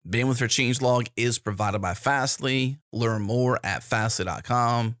Bandwidth for Changelog is provided by Fastly. Learn more at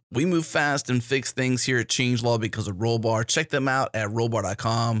fastly.com. We move fast and fix things here at Changelog because of Rollbar. Check them out at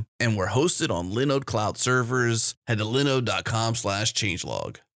rollbar.com. And we're hosted on Linode Cloud servers. Head to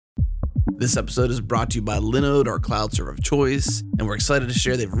linode.com/changelog. This episode is brought to you by Linode, our cloud server of choice, and we're excited to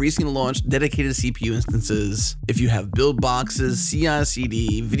share they've recently launched dedicated CPU instances. If you have build boxes,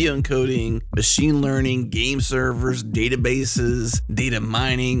 CI/CD, video encoding, machine learning, game servers, databases, data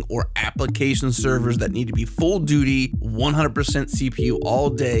mining, or application servers that need to be full duty, 100% CPU all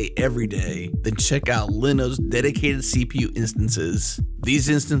day, every day, then check out Linode's dedicated CPU instances. These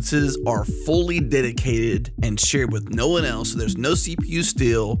instances are fully dedicated and shared with no one else, so there's no CPU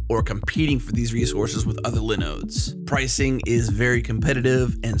steal or competing for these resources with other Linodes. Pricing is very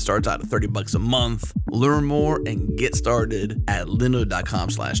competitive and starts out at $30 a month. Learn more and get started at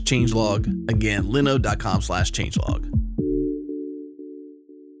linode.com/changelog. Again, linode.com/changelog.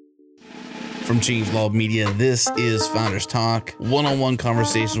 From Changelog Media, this is Founders Talk, one-on-one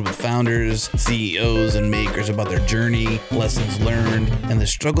conversations with founders, CEOs, and makers about their journey, lessons learned, and the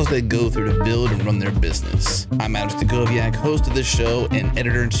struggles they go through to build and run their business. I'm Adam Stagoviak, host of this show and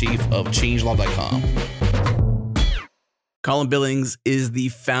editor-in-chief of Changelog.com. Colin Billings is the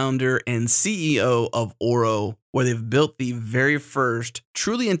founder and CEO of Orro, where they've built the very first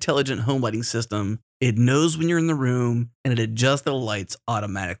truly intelligent home lighting system. It knows when you're in the room, and it adjusts the lights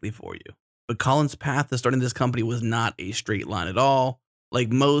automatically for you. But Colin's path to starting this company was not a straight line at all.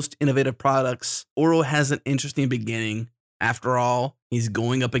 Like most innovative products, Orro has an interesting beginning. After all, he's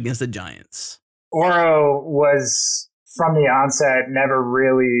going up against the giants. Orro was, from the onset, never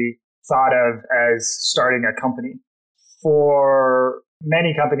really thought of as starting a company. For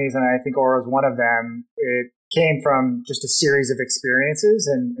many companies, and I think Orro is one of them, it came from just a series of experiences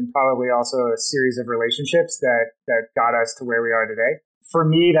and probably also a series of relationships that got us to where we are today. For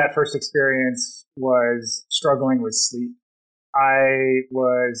me, that first experience was struggling with sleep.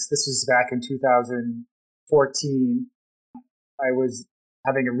 This was back in 2014. I was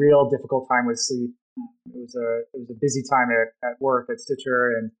having a real difficult time with sleep. It was a busy time at work at Stitcher,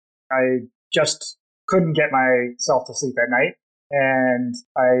 and I just couldn't get myself to sleep at night. And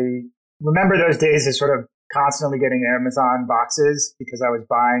I remember those days as sort of constantly getting Amazon boxes because I was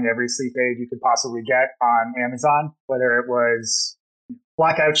buying every sleep aid you could possibly get on Amazon, whether it was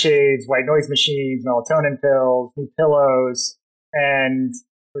blackout shades, white noise machines, melatonin pills, new pillows, and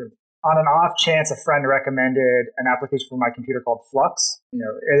sort of on an off chance, a friend recommended an application for my computer called Flux.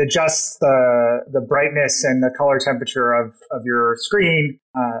 It adjusts the brightness and the color temperature of your screen,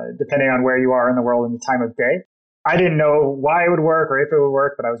 depending on where you are in the world and the time of day. I didn't know why it would work or if it would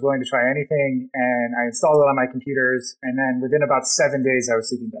work, but I was willing to try anything, and I installed it on my computers. And then within about 7 days, I was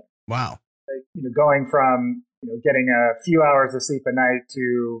sleeping better. Wow! Going from getting a few hours of sleep a night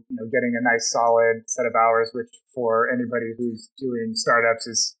to getting a nice solid set of hours, which for anybody who's doing startups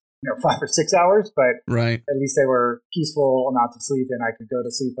is 5 or 6 hours, but right. At least they were peaceful amounts of sleep, and I could go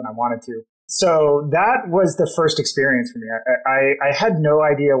to sleep when I wanted to. So that was the first experience for me. I had no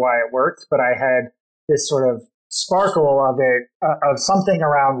idea why it worked, but I had this sort of sparkle of it, of something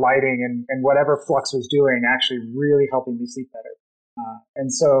around lighting and whatever Flux was doing actually really helping me sleep better.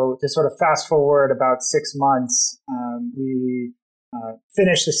 And so to sort of fast forward about 6 months, we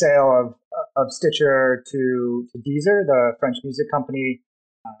finished the sale of Stitcher to Deezer, the French music company.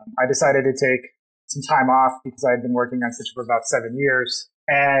 I decided to take some time off because I had been working on Stitcher for about 7 years.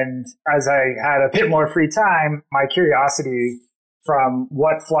 And as I had a bit more free time, my curiosity from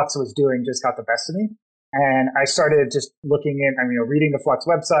what Flux was doing just got the best of me. And I started just looking reading the Flux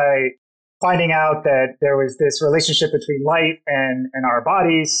website, finding out that there was this relationship between light and our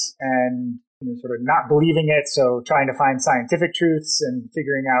bodies, and sort of not believing it. So trying to find scientific truths and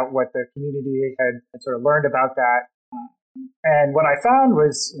figuring out what the community had sort of learned about that. And what I found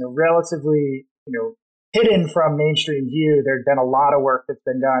was, relatively, hidden from mainstream view. There'd been a lot of work that's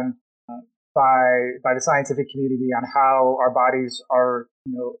been done by the scientific community on how our bodies are,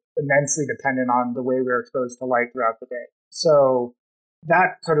 immensely dependent on the way we're exposed to light throughout the day. So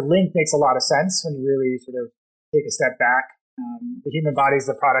that sort of link makes a lot of sense when you really sort of take a step back. The human body is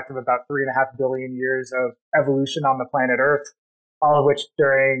the product of about 3.5 billion years of evolution on the planet Earth, all of which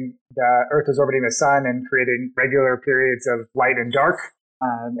during the Earth was orbiting the sun and creating regular periods of light and dark.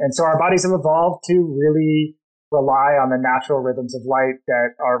 And so our bodies have evolved to really rely on the natural rhythms of light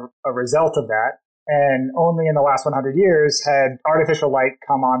that are a result of that. And only in the last 100 years had artificial light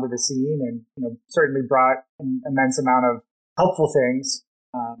come onto the scene and certainly brought an immense amount of helpful things,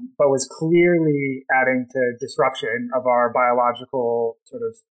 but was clearly adding to disruption of our biological sort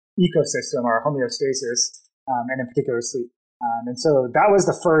of ecosystem, our homeostasis, and in particular sleep. And so that was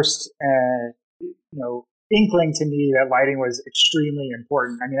the first, inkling to me that lighting was extremely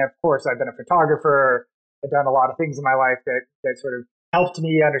important. I mean, of course, I've been a photographer. I've done a lot of things in my life that sort of helped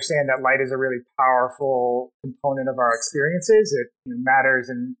me understand that light is a really powerful component of our experiences. It matters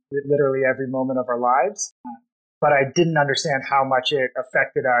in literally every moment of our lives. But I didn't understand how much it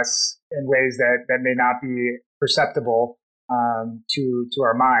affected us in ways that may not be perceptible to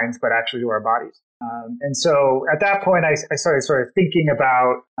our minds, but actually to our bodies. And so at that point, I started sort of thinking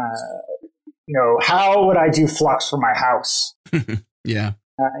about, how would I do flux for my house? Yeah.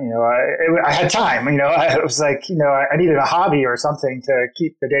 I had time, I was like, I needed a hobby or something to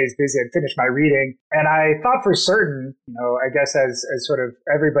keep the days busy and finish my reading. And I thought for certain, I guess as sort of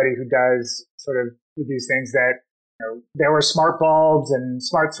everybody who does sort of these things that, there were smart bulbs and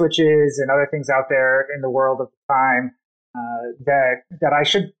smart switches and other things out there in the world at the time that I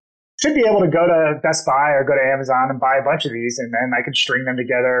should be able to go to Best Buy or go to Amazon and buy a bunch of these, and then I could string them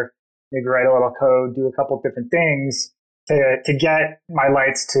together, maybe write a little code, do a couple of different things to get my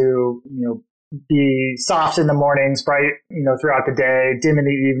lights to be soft in the mornings, bright throughout the day, dim in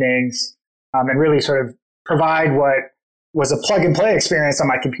the evenings, and really sort of provide what was a plug and play experience on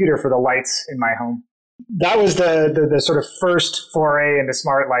my computer for the lights in my home. That was the sort of first foray into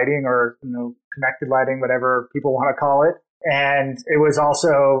smart lighting or connected lighting, whatever people want to call it. And it was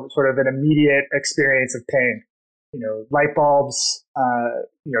also sort of an immediate experience of pain. Light bulbs,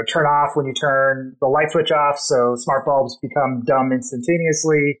 turn off when you turn the light switch off. So smart bulbs become dumb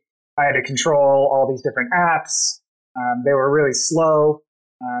instantaneously. I had to control all these different apps. They were really slow.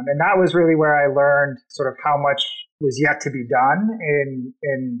 And that was really where I learned sort of how much was yet to be done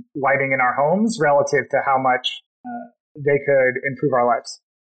in lighting in our homes relative to how much they could improve our lives.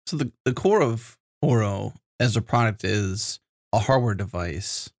 So the core of Orro as a product is a hardware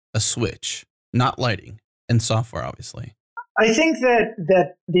device, a switch, not lighting, and software, obviously. I think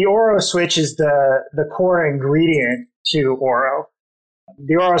that the Orro switch is the core ingredient to Orro.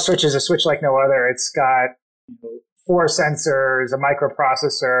 The Orro switch is a switch like no other. It's got 4 sensors, a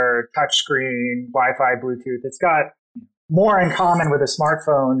microprocessor, touchscreen, Wi-Fi, Bluetooth. It's got more in common with a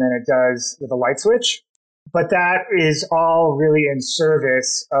smartphone than it does with a light switch. But that is all really in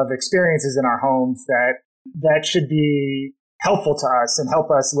service of experiences in our homes that should be helpful to us and help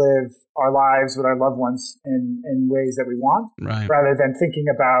us live our lives with our loved ones in ways that we want, right, rather than thinking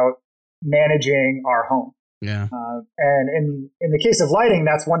about managing our home. Yeah. And in the case of lighting,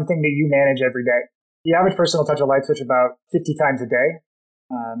 that's one thing that you manage every day. The average person will touch a light switch about 50 times a day.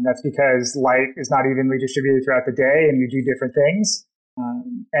 That's because light is not evenly distributed throughout the day and you do different things.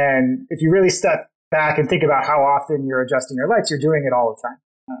 And if you really step back and think about how often you're adjusting your lights, you're doing it all the time.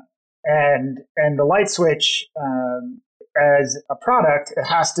 And the light switch, as a product, it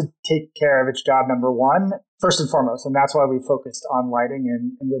has to take care of its job, number one, first and foremost. And that's why we focused on lighting.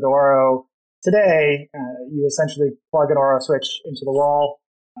 And with Orro today, you essentially plug an Orro switch into the wall.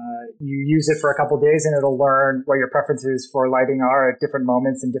 You use it for a couple of days and it'll learn what your preferences for lighting are at different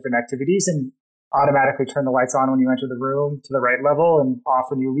moments and different activities and automatically turn the lights on when you enter the room to the right level and off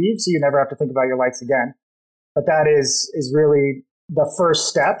when you leave. So you never have to think about your lights again. But that is really the first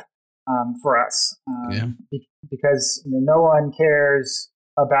step for us because no one cares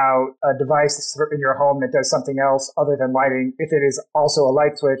about a device in your home that does something else other than lighting if it is also a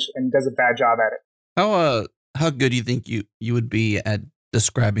light switch and does a bad job at it. How good do you think you would be at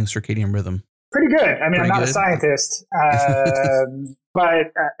describing circadian rhythm? Pretty good. I mean, I'm not a scientist,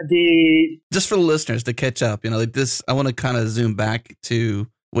 but just for the listeners to catch up, like this, I want to kind of zoom back to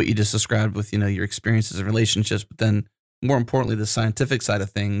what you just described with, your experiences and relationships, but then more importantly, the scientific side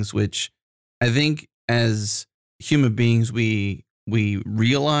of things, which I think as human beings, we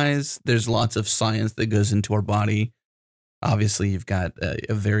realize there's lots of science that goes into our body. Obviously, you've got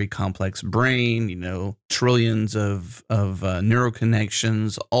a very complex brain, trillions of neural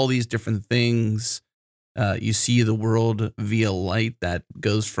connections, all these different things. You see the world via light that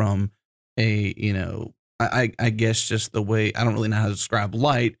goes from I guess just the way, I don't really know how to describe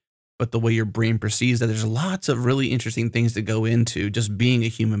light, but the way your brain perceives that. There's lots of really interesting things that go into just being a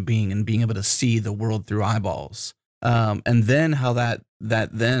human being and being able to see the world through eyeballs. And then how that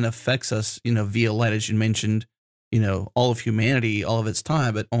then affects us, via light, as you mentioned. All of humanity, all of its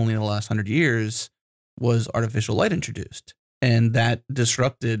time, but only in the last 100 years was artificial light introduced. And that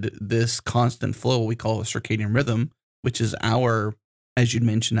disrupted this constant flow, what we call a circadian rhythm, which is as you'd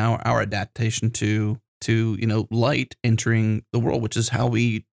mentioned, our adaptation to light entering the world, which is how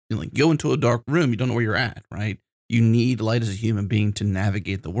we go into a dark room. You don't know where you're at, right? You need light as a human being to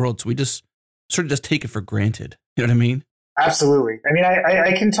navigate the world. So we just sort of just take it for granted. You know what I mean? Absolutely. I mean,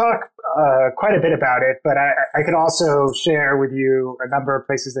 I can talk quite a bit about it, but I could also share with you a number of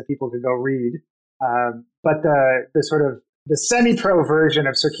places that people could go read. But the sort of the semi-pro version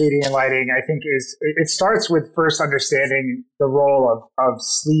of circadian lighting, I think, it starts with first understanding the role of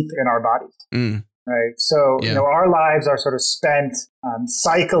sleep in our bodies. Mm. Right. So, our lives are sort of spent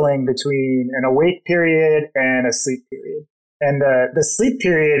cycling between an awake period and a sleep period. And the sleep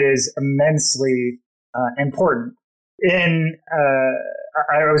period is immensely important.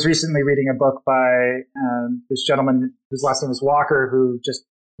 I was recently reading a book by this gentleman whose last name is Walker, who just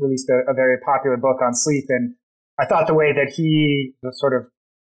released a very popular book on sleep. And I thought the way that he sort of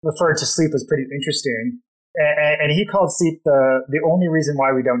referred to sleep was pretty interesting. And he called sleep the only reason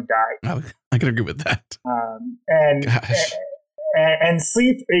why we don't die. I can agree with that. And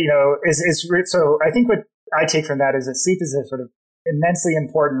sleep, is so. I think what I take from that is that sleep is a sort of immensely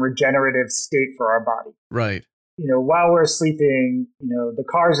important regenerative state for our body. Right. While we're sleeping, the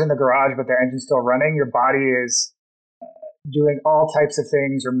car's in the garage, but the engine's still running. Your body is doing all types of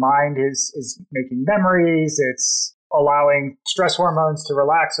things. Your mind is making memories. It's allowing stress hormones to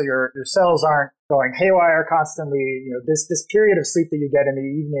relax, so your cells aren't going haywire constantly. This period of sleep that you get in the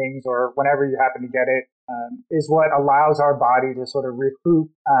evenings or whenever you happen to get it is what allows our body to sort of recoup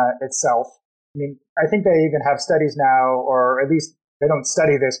itself. I mean, I think they even have studies now, or at least they don't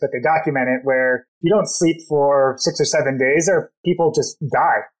study this, but they document it, where if you don't sleep for 6 or 7 days, or people just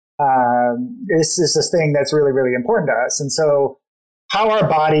die. This is this thing that's really, really important to us. And so how our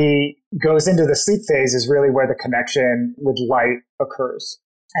body goes into the sleep phase is really where the connection with light occurs.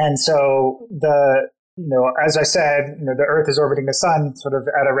 And so as I said, the Earth is orbiting the sun sort of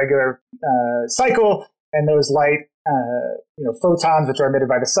at a regular cycle, and those light, photons, which are emitted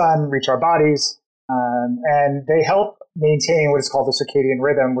by the sun, reach our bodies, and they help maintain what is called the circadian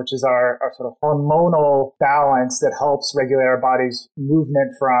rhythm, which is our sort of hormonal balance that helps regulate our body's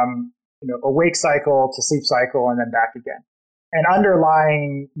movement from awake cycle to sleep cycle and then back again. And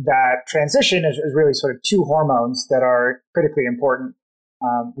underlying that transition is really sort of two hormones that are critically important.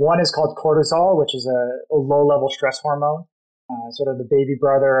 One is called cortisol, which is a low-level stress hormone, sort of the baby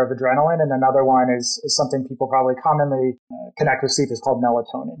brother of adrenaline. And another one is something people probably commonly connect with sleep, is called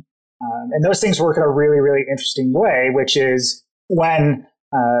melatonin. And those things work in a really, really interesting way, which is when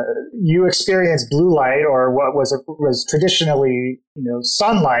you experience blue light, or what was traditionally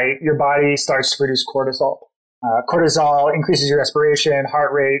sunlight, your body starts to produce cortisol. Cortisol increases your respiration,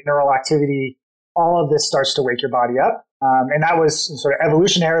 heart rate, neural activity. All of this starts to wake your body up. And that was sort of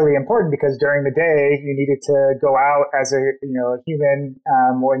evolutionarily important because during the day, you needed to go out as a human,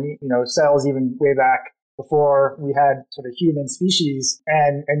 or cells even way back before we had sort of human species,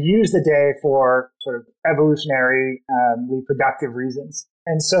 and use the day for sort of evolutionary reproductive reasons.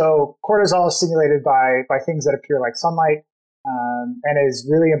 And so cortisol is stimulated by things that appear like sunlight, and is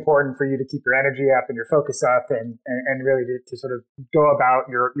really important for you to keep your energy up and your focus up, and really to sort of go about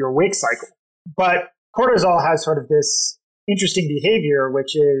your wake cycle. But cortisol has sort of this interesting behavior,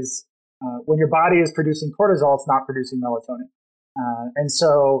 which is when your body is producing cortisol, it's not producing melatonin. And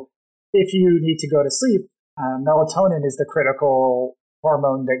so if you need to go to sleep, melatonin is the critical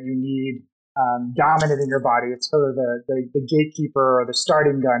hormone that you need dominant in your body. It's sort of the gatekeeper or the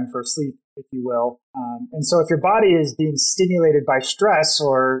starting gun for sleep, if you will. And so if your body is being stimulated by stress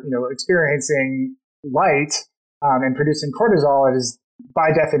or experiencing light and producing cortisol, it is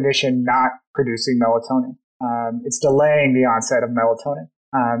by definition not producing melatonin. It's delaying the onset of melatonin.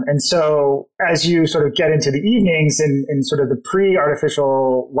 And so as you sort of get into the evenings in sort of the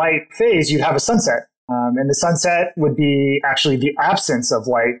pre-artificial light phase, you'd have a sunset. And the sunset would be actually the absence of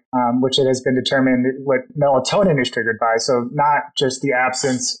light, which it has been determined what melatonin is triggered by. So not just the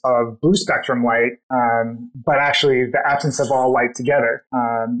absence of blue spectrum light, but actually the absence of all light together.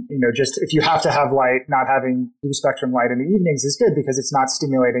 Just if you have to have light, not having blue spectrum light in the evenings is good because it's not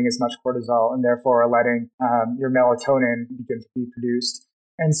stimulating as much cortisol and therefore letting your melatonin begin to be produced.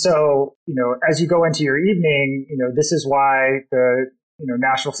 And so, as you go into your evening, this is why the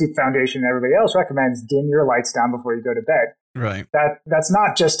National Sleep Foundation and everybody else recommends dim your lights down before you go to bed. Right. That's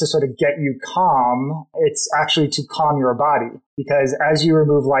not just to sort of get you calm. It's actually to calm your body, because as you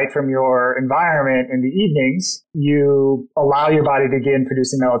remove light from your environment in the evenings, you allow your body to begin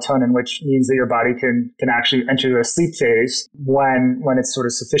producing melatonin, which means that your body can actually enter a sleep phase when it's sort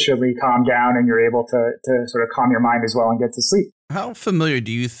of sufficiently calmed down and you're able to sort of calm your mind as well and get to sleep. How familiar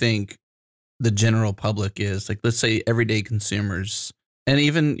do you think the general public is? Like, let's say everyday consumers, and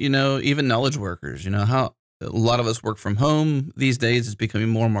even knowledge workers, how a lot of us work from home these days. It's becoming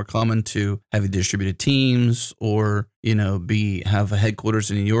more and more common to have distributed teams, or, have a headquarters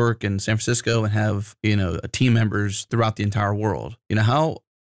in New York and San Francisco and have, team members throughout the entire world. How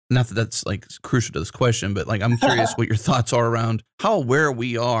not that that's like crucial to this question, but like I'm curious what your thoughts are around how aware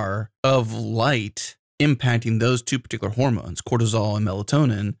we are of light impacting those two particular hormones, cortisol and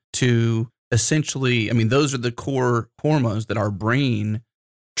melatonin, to essentially, I mean, those are the core hormones that our brain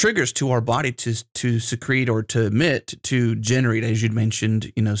triggers to our body to secrete or to emit to generate, as you'd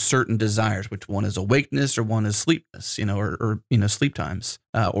mentioned, certain desires, which one is awakeness or one is sleepness, or sleep times,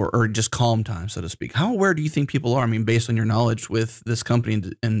 or just calm time, so to speak. How aware do you think people are? I mean, based on your knowledge with this company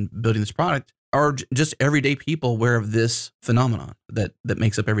and building this product, are just everyday people aware of this phenomenon that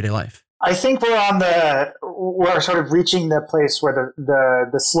makes up everyday life? I think we're sort of reaching the place where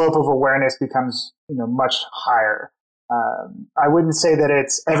the slope of awareness becomes, much higher. I wouldn't say that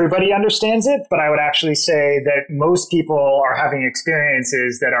it's everybody understands it, but I would actually say that most people are having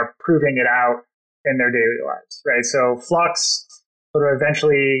experiences that are proving it out in their daily lives, right? So Flux sort of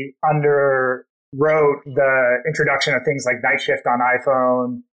eventually underwrote the introduction of things like night shift on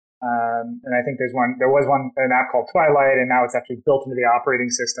iPhone. And I think there was an app called Twilight, and now it's actually built into the operating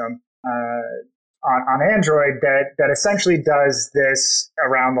system on Android that essentially does this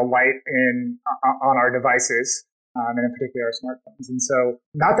around the light on our devices. And in particular our smartphones. And so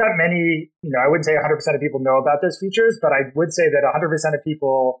not that many, I wouldn't say 100% of people know about those features, but I would say that 100% of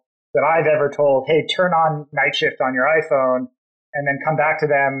people that I've ever told, hey, turn on night shift on your iPhone, and then come back to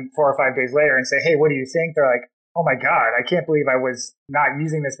them 4 or 5 days later and say, hey, what do you think? They're like, oh my God, I can't believe I was not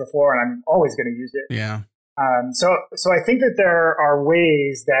using this before and I'm always going to use it. Yeah. So I think that there are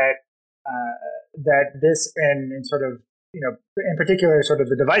ways that this and sort of, in particular, sort of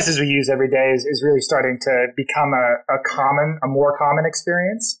the devices we use every day is really starting to become a more common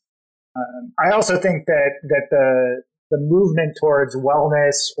experience. I also think that the movement towards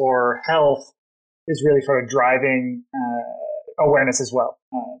wellness or health is really sort of driving awareness as well.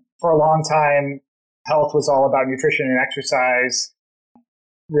 For a long time, health was all about nutrition and exercise.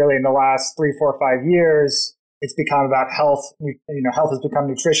 Really, in the last 3, 4, 5 years, it's become about health. Health has become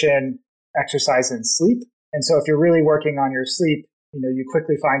nutrition, exercise, and sleep. And so if you're really working on your sleep, you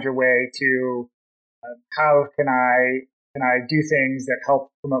quickly find your way to how can I do things that help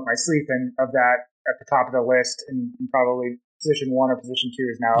promote my sleep? And of that, at the top of the list, and probably position 1 or position 2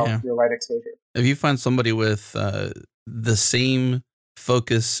 is now your light exposure. If you find somebody with the same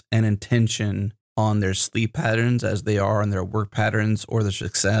focus and intention on their sleep patterns as they are on their work patterns or their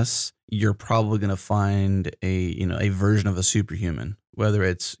success, you're probably going to find a version of a superhuman, whether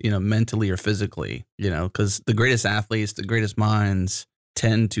it's, mentally or physically, because the greatest athletes, the greatest minds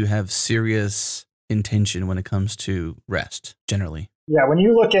tend to have serious intention when it comes to rest, generally. Yeah. When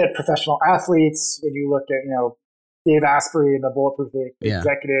you look at professional athletes, when you look at, Dave Asprey and the Bulletproof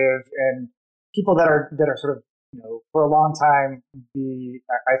Executive and people that are sort of, for a long time,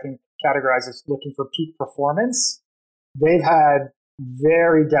 I think categorized as looking for peak performance, they've had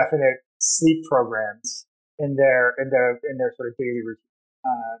very definite sleep programs in their sort of daily routine,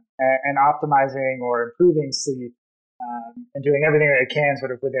 and optimizing or improving sleep, and doing everything that they can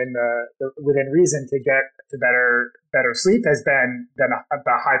sort of within reason to get to better sleep has been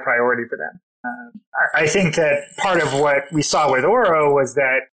a high priority for them. I think that part of what we saw with Orro was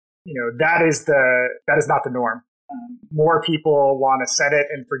that that is not the norm. More people want to set it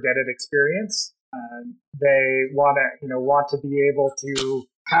and forget it experience. They want to be able to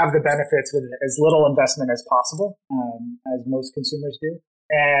have the benefits with as little investment as possible, as most consumers do.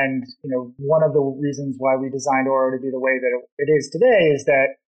 And one of the reasons why we designed Orro to be the way that it is today is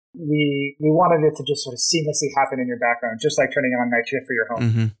that we wanted it to just sort of seamlessly happen in your background, just like turning on night shift for your home.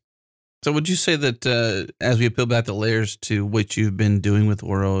 Mm-hmm. So would you say that as we peel back the layers to what you've been doing with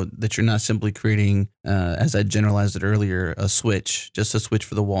Orro, that you're not simply creating, as I generalized it earlier, just a switch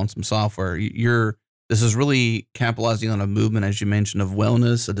for the wall and some software? This is really capitalizing on a movement, as you mentioned, of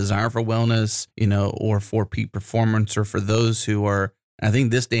wellness, a desire for wellness, or for peak performance, or for those who are, I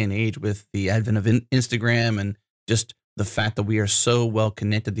think this day and age with the advent of Instagram and just the fact that we are so well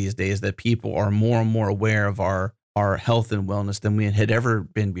connected these days that people are more and more aware of our health and wellness than we had ever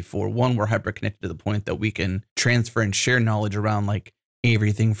been before. One, we're hyper connected to the point that we can transfer and share knowledge around like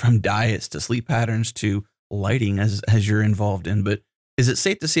everything from diets to sleep patterns to lighting as you're involved in. But is it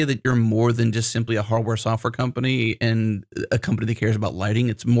safe to say that you're more than just simply a hardware software company and a company that cares about lighting?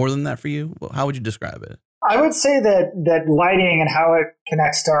 It's more than that for you? How would you describe it? I would say that lighting and how it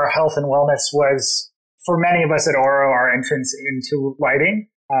connects to our health and wellness was, for many of us at Orro, our entrance into lighting.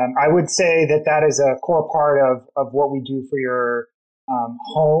 I would say that is a core part of what we do for your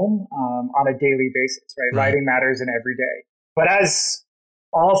home on a daily basis, right? Lighting matters in every day. But as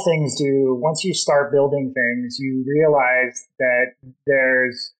all things do, once you start building things, you realize that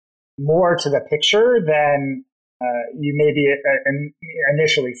there's more to the picture than you maybe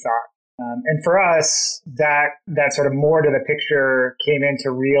initially thought. And for us, that sort of more to the picture came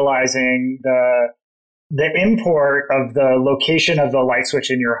into realizing the import of the location of the light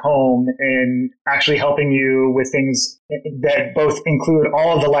switch in your home in actually helping you with things that both include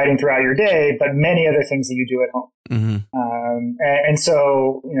all of the lighting throughout your day, but many other things that you do at home. And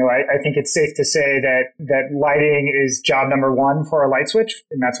so, I think it's safe to say that lighting is job number one for a light switch,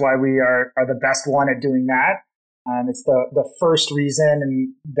 and that's why we are the best one at doing that. It's the first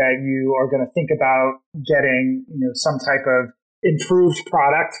reason that you are going to think about getting, some type of improved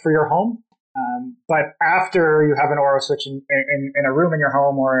product for your home. But after you have an Orro switch in a room in your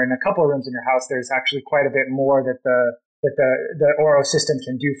home or in a couple of rooms in your house, there's actually quite a bit more that the Orro system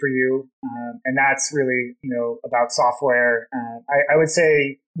can do for you. And that's really, about software. I would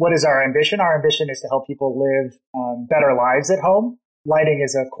say, what is our ambition? Our ambition is to help people live better lives at home. Lighting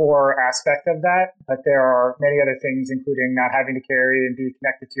is a core aspect of that, but there are many other things, including not having to carry and be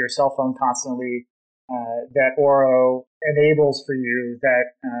connected to your cell phone constantly, that Orro enables for you that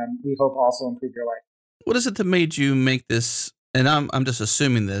we hope also improve your life. What is it that made you make this? And I'm just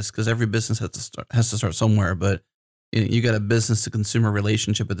assuming this because every business has to start somewhere, but you got a business to consumer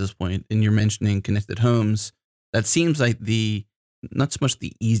relationship at this point, and you're mentioning connected homes. That seems like not so much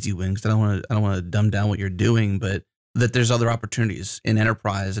the easy win, because I don't want to dumb down what you're doing, but that there's other opportunities in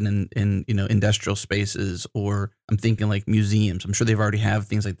enterprise and in industrial spaces, or I'm thinking like museums. I'm sure they've already have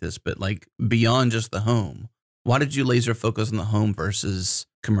things like this, but like beyond just the home, why did you laser focus on the home versus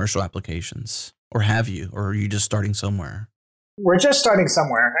commercial applications? Or have you, or are you just starting somewhere? We're just starting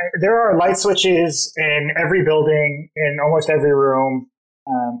somewhere. There are light switches in every building, in almost every room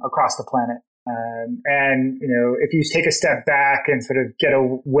across the planet. And if you take a step back and sort of get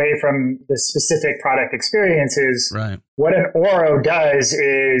away from the specific product experiences, right, what an Orro does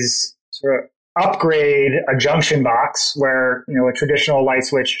is sort of upgrade a junction box where, a traditional light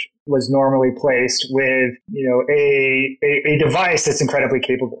switch was normally placed with, a device that's incredibly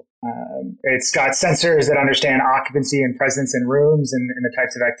capable. It's got sensors that understand occupancy and presence in rooms and the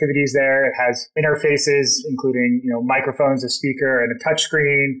types of activities there. It has interfaces, including, microphones, a speaker, and a touch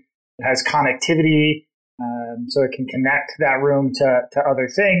screen. It has connectivity, so it can connect that room to other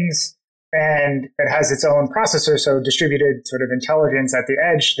things. And it has its own processor, so distributed sort of intelligence at the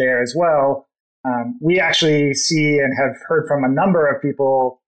edge there as well. We actually see and have heard from a number of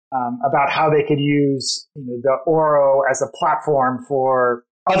people about how they could use the Orro as a platform for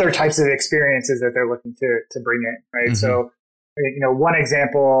other types of experiences that they're looking to bring in, right? Mm-hmm. So, one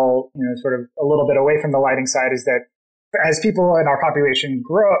example, sort of a little bit away from the lighting side is that as people in our population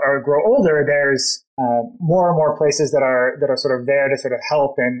grow older, there's more and more places that are sort of there to sort of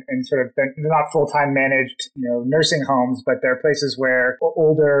help and sort of, they're not full-time managed, nursing homes, but they're places where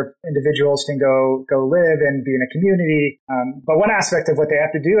older individuals can go live and be in a community. But one aspect of what they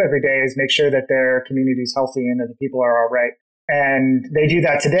have to do every day is make sure that their community is healthy and that the people are all right. And they do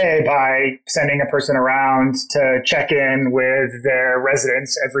that today by sending a person around to check in with their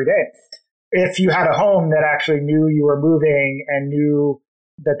residents every day. If you had a home that actually knew you were moving and knew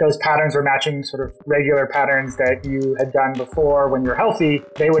that those patterns were matching sort of regular patterns that you had done before when you're healthy,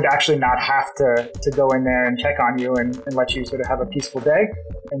 they would actually not have to go in there and check on you and let you sort of have a peaceful day.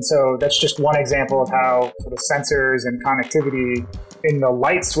 And so that's just one example of how sort of sensors and connectivity in the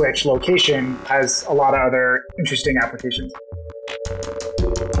light switch location has a lot of other interesting applications.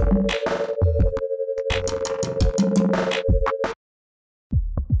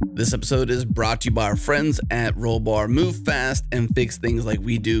 This episode is brought to you by our friends at Rollbar. Move fast and fix things like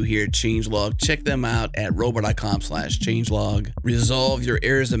we do here at Changelog. Check them out at rollbar.com/changelog. Resolve your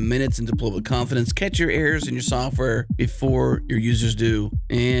errors in minutes and deploy with confidence. Catch your errors in your software before your users do.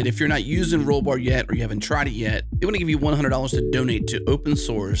 And if you're not using Rollbar yet or you haven't tried it yet, they want to give you $100 to donate to open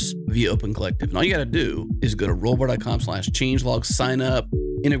source via Open Collective. And all you got to do is go to rollbar.com/changelog, sign up,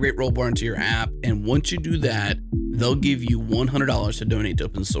 integrate Rollbar into your app. And once you do that, they'll give you $100 to donate to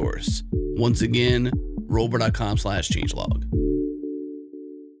open source. Once again, rollbar.com/changelog.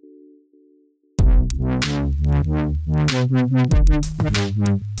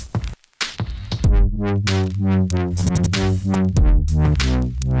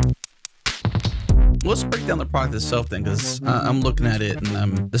 Let's break down the product itself then, because I'm looking at it and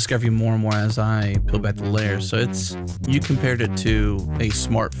I'm discovering more and more as I peel back the layers. So you compared it to a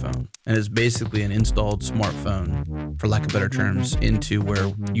smartphone, and it's basically an installed smartphone, for lack of better terms, into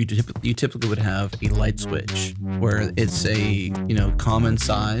where you typically would have a light switch, where it's a common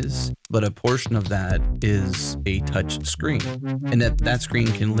size, but a portion of that is a touch screen. And that screen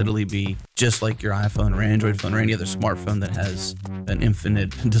can literally be just like your iPhone or Android phone or any other smartphone that has an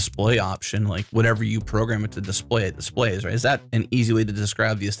infinite display option, like whatever you program it to display, it displays, right? Is that an easy way to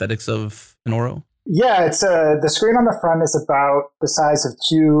describe the aesthetics of an Orro? Yeah, it's the screen on the front is about the size of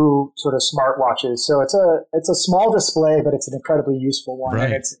two sort of smartwatches. So it's a small display, but it's an incredibly useful one, right.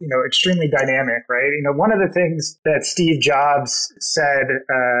 And it's extremely dynamic, right? One of the things that Steve Jobs said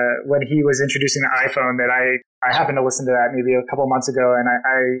when he was introducing the iPhone that I happened to listen to that maybe a couple of months ago, and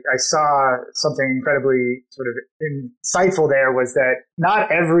I saw something incredibly sort of insightful there was that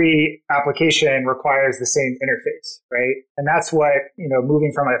not every application requires the same interface, right? And that's what,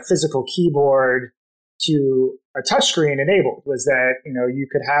 moving from a physical keyboard to a touchscreen enabled was that, you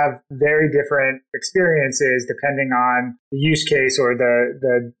could have very different experiences depending on the use case or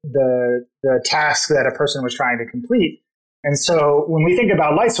the task that a person was trying to complete. And so when we think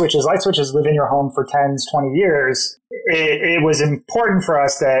about light switches live in your home for 10, 20 years. It was important for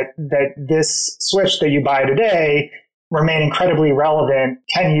us that this switch that you buy today remain incredibly relevant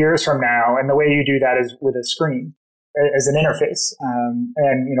 10 years from now. And the way you do that is with a screen as an interface.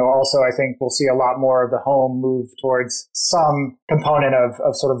 And also I think we'll see a lot more of the home move towards some component of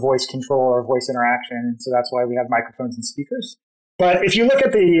sort of voice control or voice interaction. And so that's why we have microphones and speakers. But if you look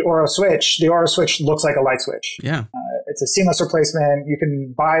at the Orro Switch looks like a light switch. Yeah. It's a seamless replacement. You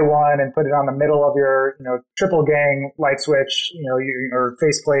can buy one and put it on the middle of your, triple gang light switch, or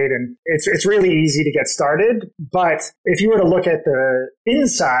faceplate. And it's really easy to get started. But if you were to look at the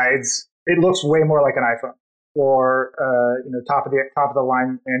insides, it looks way more like an iPhone or, top of the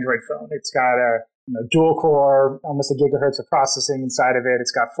line Android phone. It's got a dual core, almost a gigahertz of processing inside of it.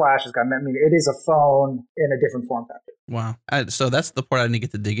 It's got flash. It is a phone in a different form factor. Wow. So that's the part I didn't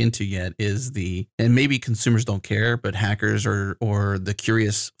get to dig into yet and maybe consumers don't care, but hackers or the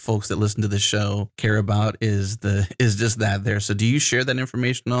curious folks that listen to this show care about is just that there. So do you share that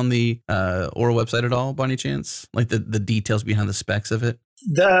information on the Orro website at all by any chance? Like the details behind the specs of it?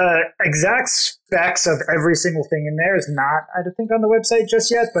 The exact specs of every single thing in there is not, I don't think, on the website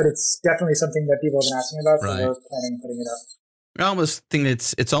just yet, but it's definitely something that people have been asking about, so we're planning on putting it up. I almost think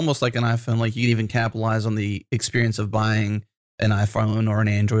it's almost like an iPhone. Like you can even capitalize on the experience of buying an iPhone or an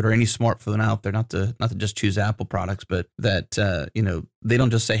Android or any smartphone out there. Not to just choose Apple products, but that they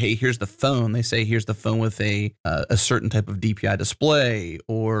don't just say, "Hey, here's the phone." They say, "Here's the phone with a certain type of DPI display,"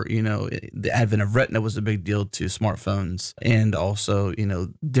 or the advent of Retina was a big deal to smartphones, and also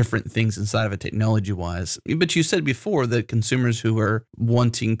different things inside of it technology wise. But you said before that consumers who are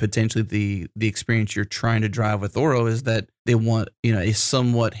wanting potentially the experience you're trying to drive with Orro is that they want a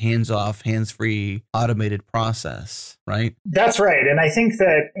somewhat hands-off, hands-free, automated process, right? That's right, and I think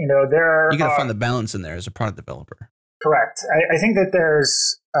that you got to find the balance in there as a product developer. Correct. I think that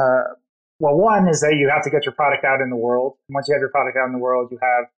there's, one is that you have to get your product out in the world. And once you have your product out in the world, you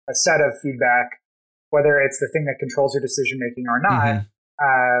have a set of feedback, whether it's the thing that controls your decision-making or not,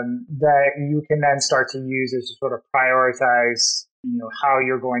 that you can then start to use as to sort of prioritize, how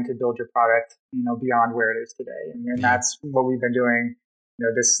you're going to build your product, beyond where it is today. And that's what we've been doing,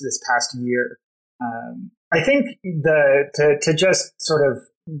 this past year. I think to just sort of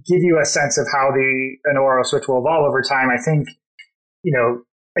give you a sense of how an Orro switch will evolve over time, I think,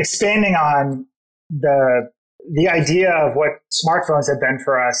 expanding on the idea of what smartphones have been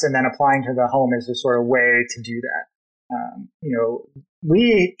for us and then applying to the home is a sort of way to do that.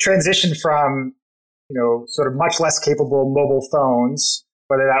 We transitioned from, sort of much less capable mobile phones,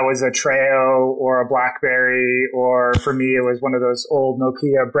 whether that was a Treo or a BlackBerry, or for me, it was one of those old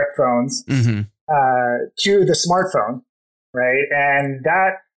Nokia brick phones, to the smartphone, right? And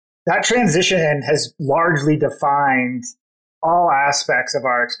that transition has largely defined all aspects of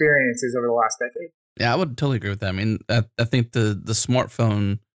our experiences over the last decade. Yeah, I would totally agree with that. I mean, I think the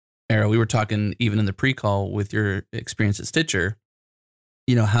smartphone era, we were talking even in the pre-call with your experience at Stitcher,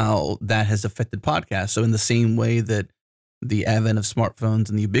 how that has affected podcasts. So in the same way that the advent of smartphones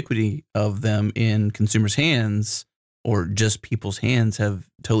and the ubiquity of them in consumers' hands or just people's hands have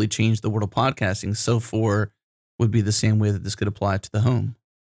totally changed the world of podcasting, so would be the same way that this could apply to the home.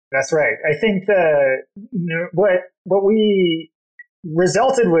 That's right. I think what we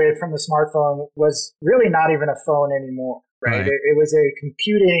resulted with from the smartphone was really not even a phone anymore, right? It was a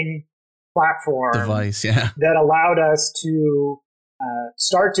computing platform device, that allowed us to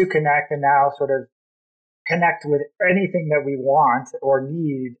start to connect and now sort of connect with anything that we want or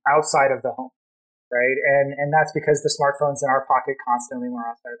need outside of the home, right? And that's because the smartphone's in our pocket constantly when we're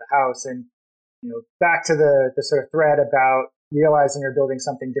outside of the house. And back to the sort of thread about realizing you're building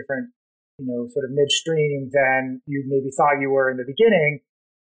something different, sort of midstream than you maybe thought you were in the beginning.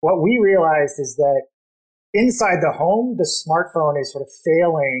 what we realized is that inside the home, the smartphone is sort of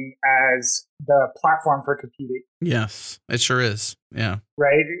failing as the platform for computing. Yes, it sure is. Yeah.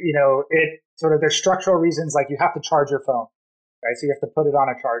 Right. It sort of, there's structural reasons, like you have to charge your phone, right? So you have to put it on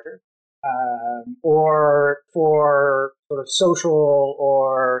a charger. Or for sort of social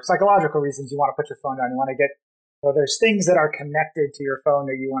or psychological reasons, you want to put your phone down. You want to get, there's things that are connected to your phone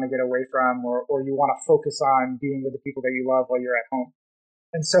that you want to get away from, or you want to focus on being with the people that you love while you're at home.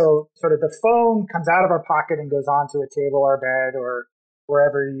 And so sort of the phone comes out of our pocket and goes onto a table or bed or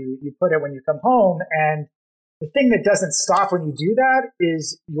wherever you put it when you come home. And the thing that doesn't stop when you do that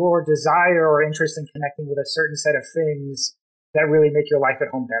is your desire or interest in connecting with a certain set of things that really make your life at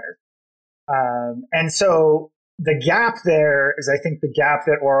home better. And so the gap there is, I think, the gap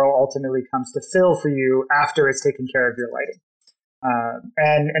that Orro ultimately comes to fill for you after it's taken care of your lighting.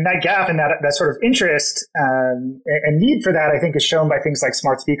 And that gap and that sort of interest and need for that, I think, is shown by things like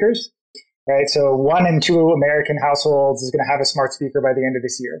smart speakers, right? So 1 in 2 American households is going to have a smart speaker by the end of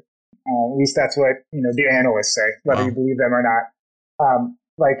this year. At least that's what the analysts say, whether you believe them or not.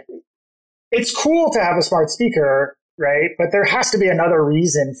 Like, it's cool to have a smart speaker, right? But there has to be another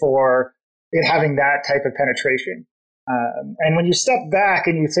reason for it having that type of penetration. And when you step back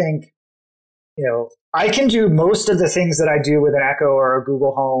and you think, I can do most of the things that I do with an Echo or a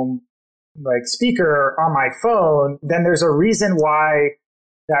Google Home like speaker on my phone, then there's a reason why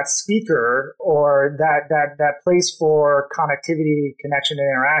that speaker or that place for connectivity, connection, and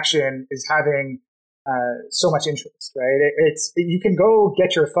interaction is having so much interest, right? You can go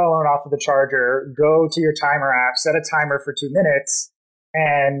get your phone off of the charger, go to your timer app, set a timer for 2 minutes,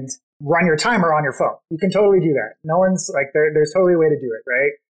 and run your timer on your phone. You can totally do that. No one's like, there's totally a way to do it,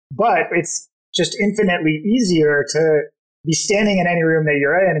 right? But it's just infinitely easier to be standing in any room that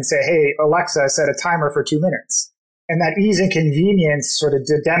you're in and say, hey, Alexa, set a timer for 2 minutes. And that ease and convenience sort of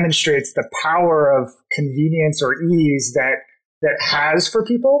demonstrates the power of convenience or ease that has for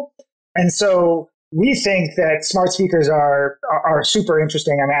people. And so we think that smart speakers are super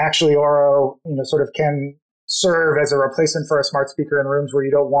interesting. I mean, actually, Orro, sort of can serve as a replacement for a smart speaker in rooms where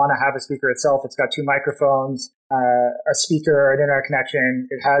you don't want to have a speaker itself. It's got 2 microphones, a speaker, an internet connection.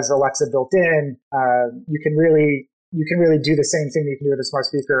 It has Alexa built in. You can really do the same thing that you can do with a smart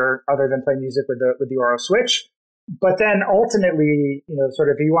speaker, other than play music with the Orro switch. But then ultimately, sort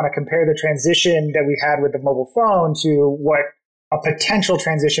of, if you want to compare the transition that we had with the mobile phone to what a potential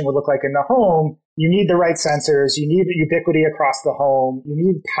transition would look like in the home, you need the right sensors, you need ubiquity across the home, you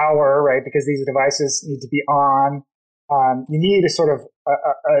need power, right? Because these devices need to be on. You need a sort of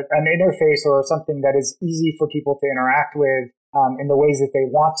an interface or something that is easy for people to interact with in the ways that they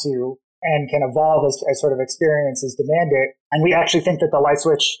want to and can evolve as sort of experiences demand it. And we actually think that the light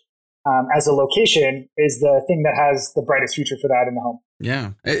switch as a location is the thing that has the brightest future for that in the home.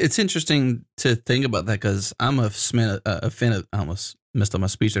 Yeah. It's interesting to think about that, because I'm a fan of, I almost messed up my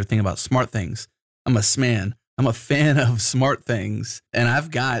speech there, thinking about smart things. I'm a fan of smart things, and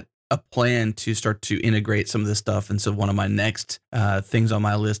I've got a plan to start to integrate some of this stuff. And so one of my next things on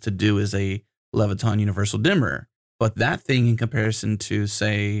my list to do is a Leviton universal dimmer. But that thing, in comparison to,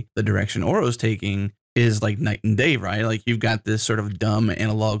 say, the direction Orro's taking, is like night and day, right? Like, you've got this sort of dumb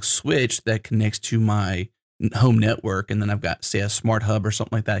analog switch that connects to my home network, and then I've got, say, a smart hub or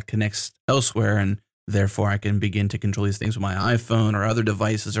something like that connects elsewhere, and therefore I can begin to control these things with my iPhone or other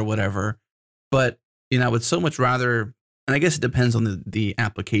devices or whatever. But I would so much rather, and I guess it depends on the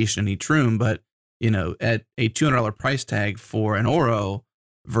application in each room, but at a $200 price tag for an Orro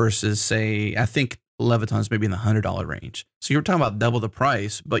versus, say, I think Leviton's maybe in the $100 range. So you're talking about double the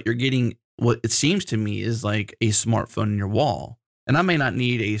price, but you're getting what it seems to me is like a smartphone in your wall. And I may not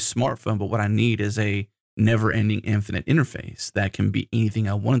need a smartphone, but what I need is a never-ending infinite interface that can be anything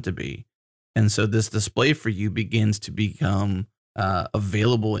I want it to be. And so this display for you begins to become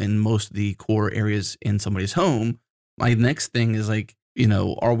available in most of the core areas in somebody's home. My next thing is like,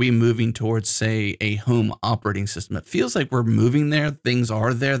 are we moving towards, say, a home operating system? It feels like we're moving there. Things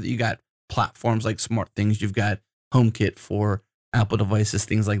are there, that you got platforms like SmartThings, you've got HomeKit for Apple devices,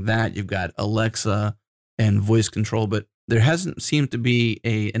 things like that. You've got Alexa and voice control, but there hasn't seemed to be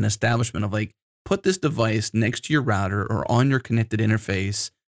an establishment of like, put this device next to your router or on your connected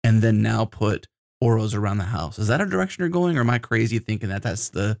interface, and then now put Orros around the house. Is that a direction you're going, or am I crazy thinking that that's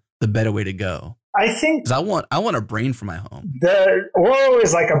the better way to go? I think, 'cause I want a brain for my home. The Orro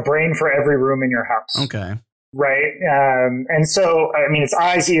is like a brain for every room in your house. Okay. Right. And so, I mean, it's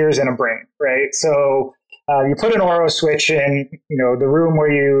eyes, ears, and a brain, right? So you put an Orro switch in, the room where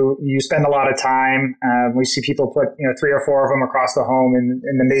you spend a lot of time. We see people put, 3 or 4 of them across the home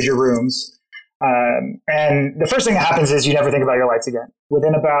in the major rooms. And the first thing that happens is you never think about your lights again.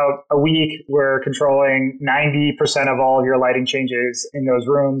 Within about a week, we're controlling 90% of all of your lighting changes in those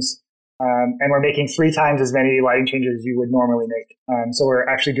rooms. And we're making 3 times as many lighting changes as you would normally make. So we're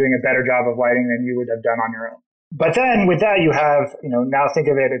actually doing a better job of lighting than you would have done on your own. But then with that, you have, now think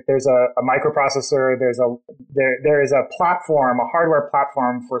of it, there's a microprocessor, there is a platform, a hardware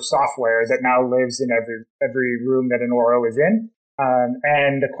platform for software that now lives in every room that an Orro is in.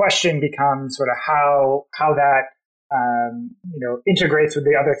 And the question becomes sort of how that integrates with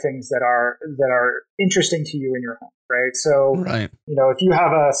the other things that are interesting to you in your home, right? So, right. If you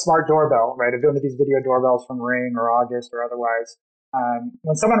have a smart doorbell, right, if you have these video doorbells from Ring or August or otherwise,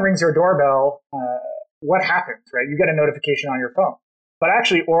 when someone rings your doorbell, what happens, right? You get a notification on your phone. But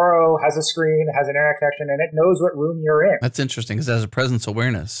actually, Orro has a screen, it has an internet connection, and it knows what room you're in. That's interesting because it has a presence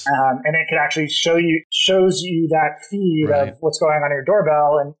awareness. And it can actually shows you that feed of what's going on in your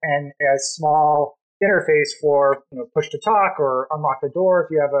doorbell and a small interface for push to talk or unlock the door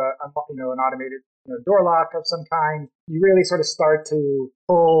if you have an automated door lock of some kind. You really sort of start to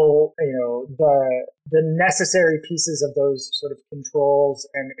pull the necessary pieces of those sort of controls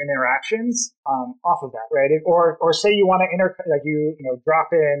and interactions off of that, right? Or say you want to drop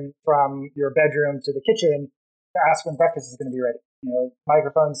in from your bedroom to the kitchen to ask when breakfast is going to be ready.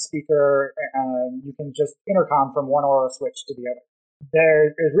 Microphone, speaker, you can just intercom from one Orro switch to the other. There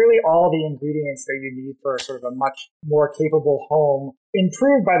is really all the ingredients that you need for sort of a much more capable home,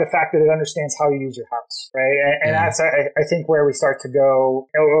 improved by the fact that it understands how you use your house, right? And that's, I think, where we start to go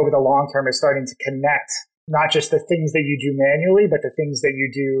over the long term, is starting to connect not just the things that you do manually, but the things that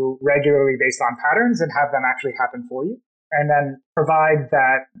you do regularly based on patterns and have them actually happen for you. And then provide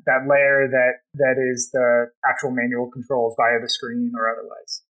that layer that is the actual manual controls via the screen or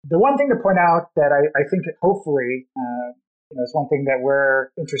otherwise. The one thing to point out that I think hopefully, it's one thing that we're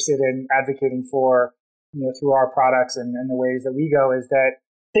interested in advocating for, through our products and the ways that we go, is that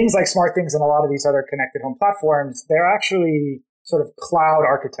things like SmartThings and a lot of these other connected home platforms, they're actually sort of cloud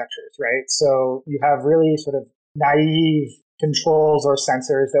architectures, right? So you have really sort of naive controls or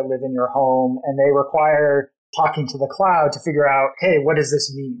sensors that live in your home, and they require talking to the cloud to figure out, hey, what does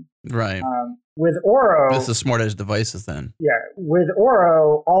this mean? Right. With Orro, this is smart edge devices then. Yeah. With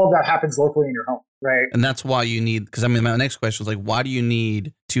Orro, all of that happens locally in your home, right? And that's why you need, because my next question was like, why do you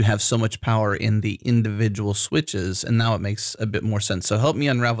need to have so much power in the individual switches? And now it makes a bit more sense. So help me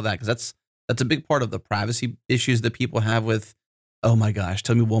unravel that, because that's a big part of the privacy issues that people have with, oh my gosh,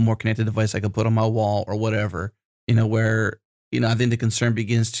 tell me one more connected device I could put on my wall or whatever, where, I think the concern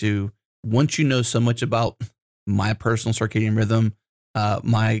begins to, once you know so much about my personal circadian rhythm,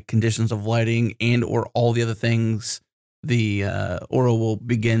 my conditions of lighting, and or all the other things, the Orro will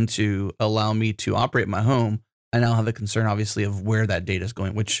begin to allow me to operate my home. I now have the concern, obviously, of where that data is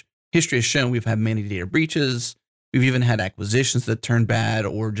going, which history has shown we've had many data breaches. We've even had acquisitions that turn bad,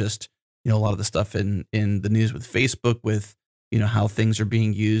 or just, a lot of the stuff in the news with Facebook, with, how things are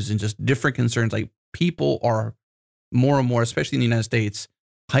being used, and just different concerns. Like, people are more and more, especially in the United States,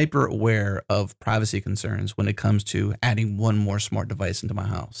 hyper aware of privacy concerns when it comes to adding one more smart device into my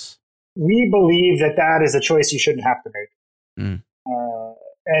house. We believe that is a choice you shouldn't have to make.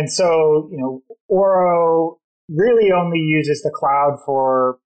 And so, Orro really only uses the cloud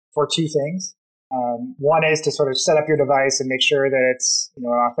for 2 things. One is to sort of set up your device and make sure that it's, an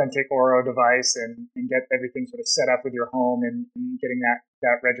authentic Orro device, and get everything sort of set up with your home and getting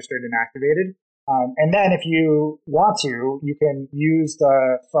that registered and activated. And then if you want to, you can use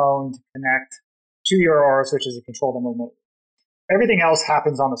the phone to connect to your Orro switches and control them remotely. Everything else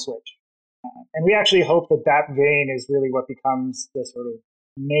happens on the switch. And we actually hope that vein is really what becomes the sort of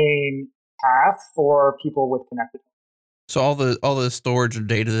main path for people with connected homes. So all the storage or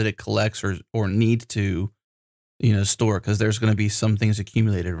data that it collects or needs to, store, because there's going to be some things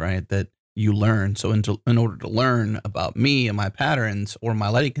accumulated, right, that you learn. So in order to learn about me and my patterns or my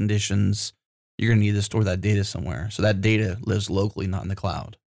lighting conditions, you're going to need to store that data somewhere. So that data lives locally, not in the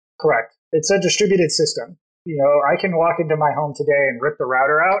cloud. Correct. It's a distributed system. I can walk into my home today and rip the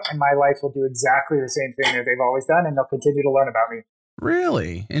router out, and my lights will do exactly the same thing that they've always done, and they'll continue to learn about me.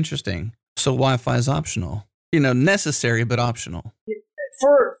 Really? Interesting. So Wi-Fi is optional. Necessary, but optional.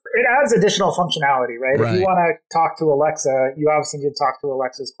 It adds additional functionality, right? If you want to talk to Alexa, you obviously need to talk to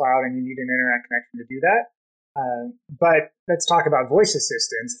Alexa's cloud, and you need an internet connection to do that. But let's talk about voice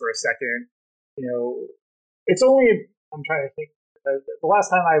assistants for a second. It's only, I'm trying to think, the last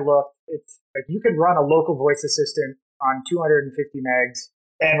time I looked, it's like you could run a local voice assistant on 250 megs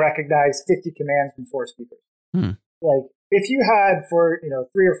and recognize 50 commands from 4 speakers. Like, if you had 3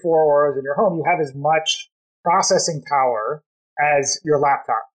 or 4 Orros in your home, you have as much processing power as your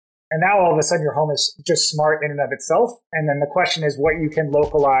laptop. And now all of a sudden your home is just smart in and of itself. And then the question is what you can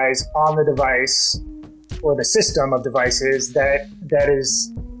localize on the device or the system of devices that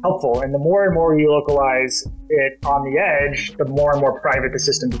is helpful. And the more and more you localize it on the edge, the more and more private the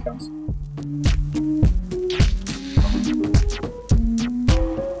system becomes.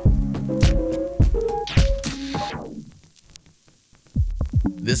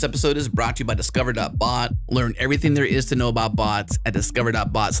 This episode is brought to you by Discover.bot. Learn everything there is to know about bots at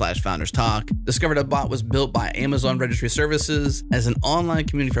discover.bot/founderstalk. Discover.bot was built by Amazon Registry Services as an online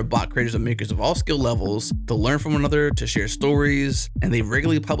community for bot creators and makers of all skill levels to learn from one another, to share stories, and they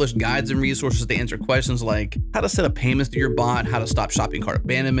regularly publish guides and resources to answer questions like how to set up payments to your bot, how to stop shopping cart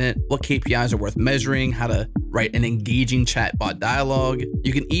abandonment, what KPIs are worth measuring, how to write an engaging chatbot dialogue.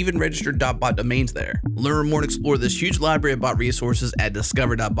 You can even register .bot domains there. Learn more and explore this huge library of bot resources at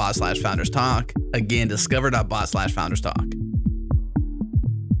discover.bot/founderstalk. Again, discover.bot/founderstalk.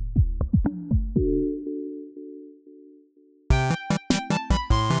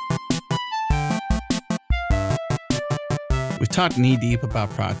 We've talked knee deep about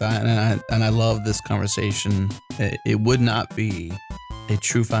product, and I love this conversation. It would not be a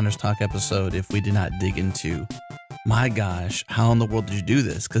true Founders Talk episode if we did not dig into, my gosh, how in the world did you do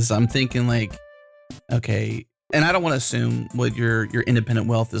this? Because I'm thinking like, okay, and I don't want to assume what your independent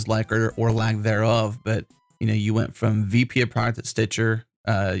wealth is like or lack thereof, but you went from VP of product at Stitcher.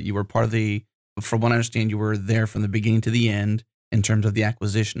 You were part of from what I understand, you were there from the beginning to the end in terms of the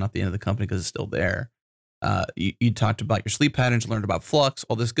acquisition, not the end of the company because it's still there. You talked about your sleep patterns, learned about Flux,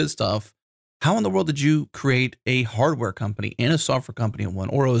 all this good stuff. How in the world did you create a hardware company and a software company in one?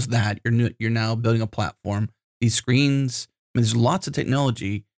 Orro is that you're now building a platform. These screens, there's lots of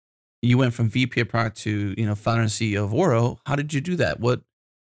technology. You went from VP of product to founder and CEO of Orro. How did you do that?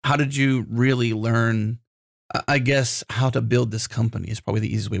 How did you really learn? I guess how to build this company is probably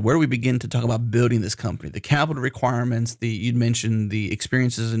the easiest way. Where do we begin to talk about building this company? The capital requirements. You'd mentioned the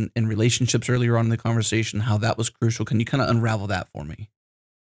experiences and relationships earlier on in the conversation. How that was crucial. Can you kind of unravel that for me?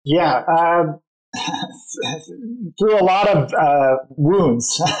 Yeah, through a lot of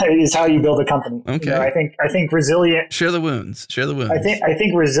wounds is how you build a company. Okay, I think resilience. Share the wounds. I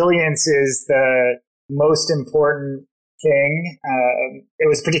think resilience is the most important thing. It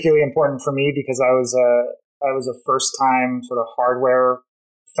was particularly important for me because I was a first time sort of hardware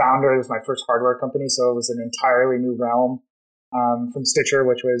founder. It was my first hardware company, so it was an entirely new realm from Stitcher,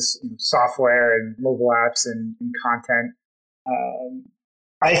 which was software and mobile apps and content.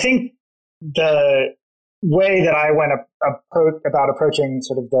 I think the way that I went about approaching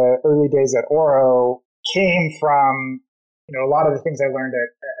sort of the early days at Orro came from, a lot of the things I learned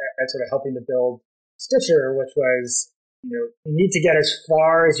at sort of helping to build Stitcher, which was, you need to get as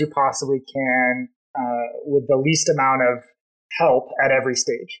far as you possibly can with the least amount of help at every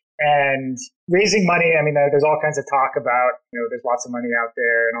stage. And raising money, there's all kinds of talk about, there's lots of money out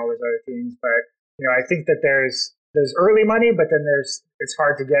there and all those other things, but, I think that there's early money, but then it's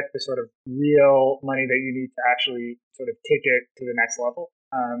hard to get the sort of real money that you need to actually sort of take it to the next level.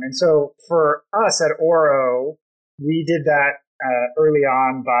 And so for us at Orro, we did that early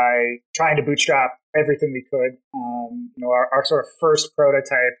on by trying to bootstrap everything we could. Our sort of first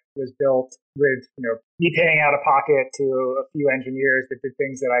prototype was built with, me paying out of pocket to a few engineers that did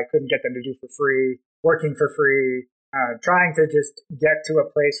things that I couldn't get them to do for free, working for free, trying to just get to a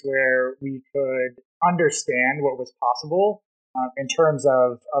place where we could understand what was possible in terms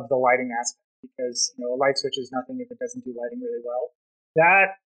of the lighting aspect, because a light switch is nothing if it doesn't do lighting really well.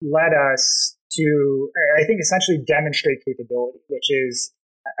 That led us to, I think, essentially demonstrate capability, which is,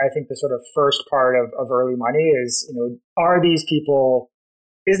 I think, the sort of first part of early money is, are these people,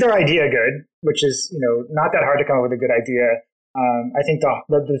 is their idea good, which is, not that hard to come up with a good idea. I think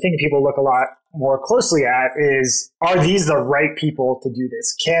the thing people look a lot more closely at is, are these the right people to do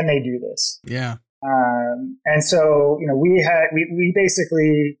this? Can they do this? Yeah. And so, we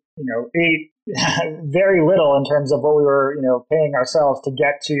basically, ate very little in terms of what we were, paying ourselves to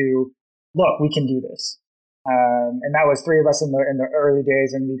get to, look, we can do this. And that was three of us in the early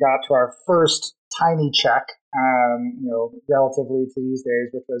days. And we got to our first tiny check, relatively to these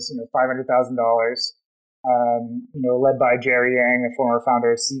days, which was, $500,000, led by Jerry Yang, the former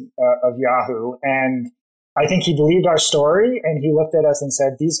founder of Yahoo. And I think he believed our story and he looked at us and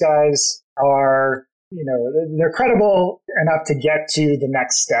said, these guys are, they're credible enough to get to the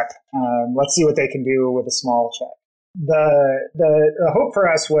next step. Let's see what they can do with a small check. The hope for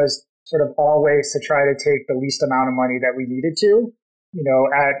us was sort of always to try to take the least amount of money that we needed to,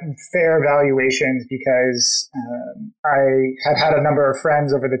 at fair valuations, because I had a number of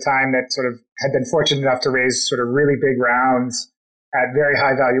friends over the time that sort of had been fortunate enough to raise sort of really big rounds at very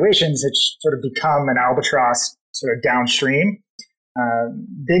high valuations, it's sort of become an albatross sort of downstream.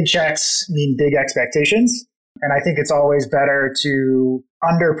 Big checks mean big expectations. And I think it's always better to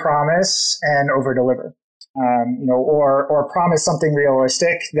under promise and over deliver, or promise something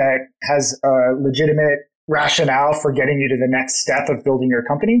realistic that has a legitimate rationale for getting you to the next step of building your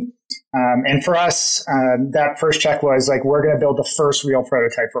company. And for us, that first check was like, we're going to build the first real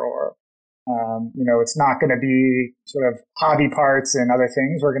prototype for Orro. It's not going to be sort of hobby parts and other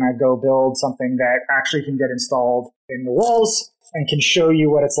things. We're going to go build something that actually can get installed in the walls and can show you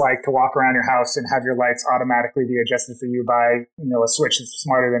what it's like to walk around your house and have your lights automatically be adjusted for you by, a switch that's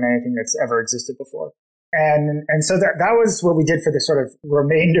smarter than anything that's ever existed before. And so that was what we did for the sort of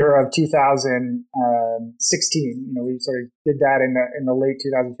remainder of 2016. We sort of did that in the late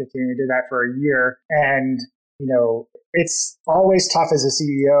 2015. We did that for a year. And, it's always tough as a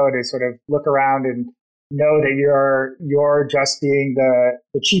CEO to sort of look around and know that you're just being the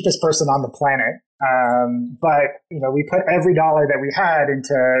cheapest person on the planet. But we put every dollar that we had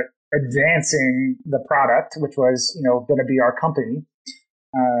into advancing the product, which was, going to be our company.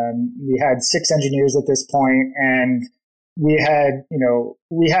 We had 6 engineers at this point, and we had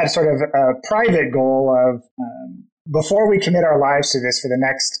sort of a private goal of, before we commit our lives to this for the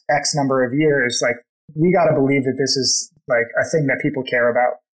next X number of years, like, we got to believe that this is like a thing that people care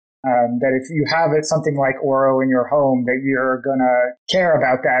about. That if you have something like Orro in your home, that you're going to care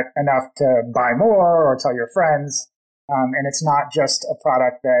about that enough to buy more or tell your friends. And it's not just a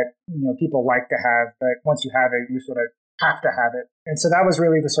product that, people like to have, but once you have it, you sort of have to have it. And so that was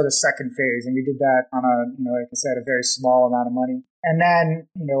really the sort of second phase. And we did that on like I said, a very small amount of money. And then,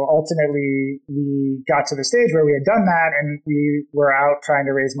 ultimately we got to the stage where we had done that and we were out trying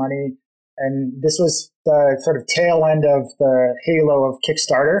to raise money. And this was the sort of tail end of the halo of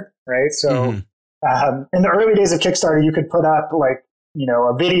Kickstarter, right? So in the early days of Kickstarter, you could put up a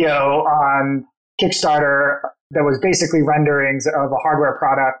video on Kickstarter that was basically renderings of a hardware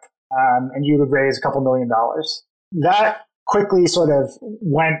product, and you would raise a couple $1 million. That quickly sort of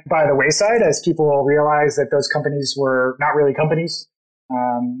went by the wayside as people realized that those companies were not really companies.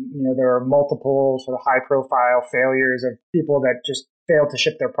 There were multiple sort of high-profile failures of people that just failed to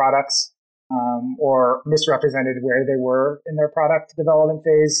ship their products. Or misrepresented where they were in their product development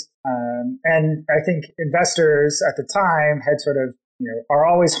phase. And I think investors at the time had sort of, are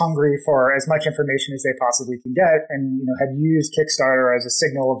always hungry for as much information as they possibly can get, and, had used Kickstarter as a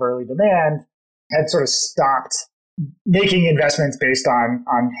signal of early demand, had sort of stopped making investments based on,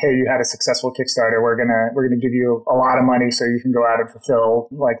 hey, you had a successful Kickstarter. We're gonna give you a lot of money so you can go out and fulfill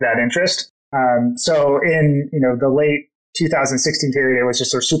like that interest. So in, the late 2016 period, it was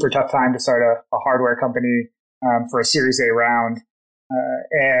just a super tough time to start a hardware company for a Series A round.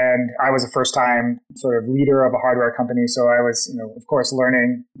 And I was a first-time sort of leader of a hardware company. So I was, of course,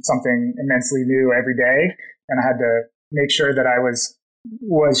 learning something immensely new every day. And I had to make sure that I was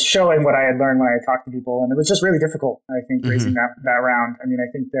showing what I had learned when I talked to people. And it was just really difficult, I think, raising that round. I mean, I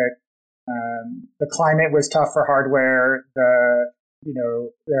think that the climate was tough for hardware. There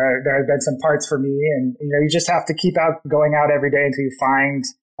have been some parts for me, and you just have to keep going out every day until you find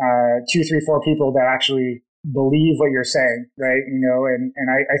 2, 3, 4 people that actually believe what you're saying, right? And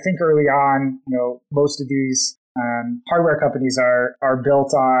I think early on, most of these hardware companies are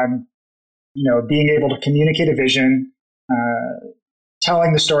built on being able to communicate a vision,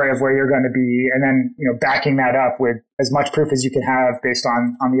 telling the story of where you're going to be, and then backing that up with as much proof as you can have based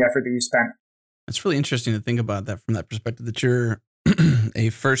on the effort that you spent. It's really interesting to think about that from that perspective, that you're a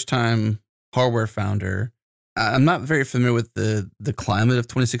first-time hardware founder. I'm not very familiar with the climate of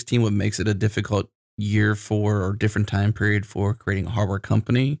 2016, what makes it a difficult year for, or different time period for creating a hardware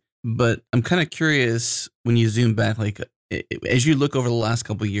company. But I'm kind of curious, when you zoom back, like as you look over the last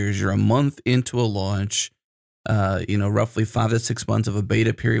couple of years, you're a month into a launch, roughly 5 to 6 months of a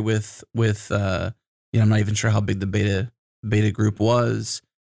beta period with I'm not even sure how big the beta group was.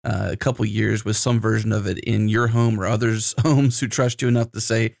 A couple years with some version of it in your home or others' homes who trust you enough to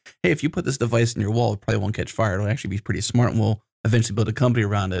say, hey, if you put this device in your wall, it probably won't catch fire. It'll actually be pretty smart, and we'll eventually build a company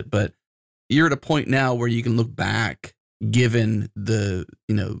around it. But you're at a point now where you can look back, given the,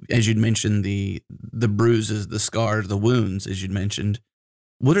 as you'd mentioned, the bruises, the scars, the wounds, as you'd mentioned.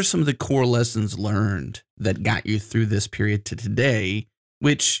 What are some of the core lessons learned that got you through this period to today,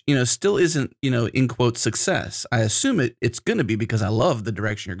 which, still isn't, in quote, success? I assume it's going to be, because I love the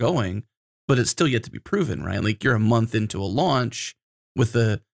direction you're going, but it's still yet to be proven, right? Like, you're a month into a launch with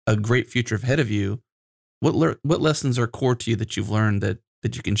a great future ahead of you. What lessons are core to you that you've learned that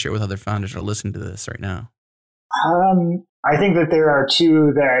you can share with other founders who are listening to this right now? I think that there are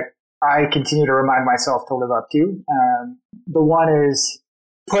two that I continue to remind myself to live up to. The one is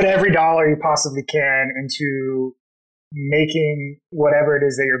put every dollar you possibly can into making whatever it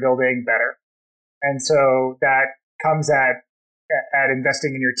is that you're building better. And so that comes at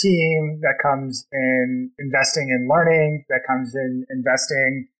investing in your team, that comes in investing in learning, that comes in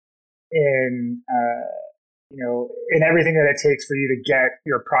investing in, in everything that it takes for you to get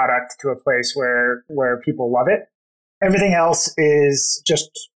your product to a place where people love it. Everything else is just,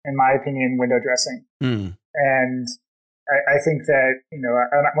 in my opinion, window dressing. And I think that,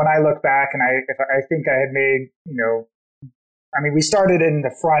 when I look back and I think I had made, we started in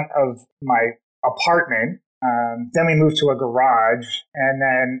the front of my apartment. Then we moved to a garage. And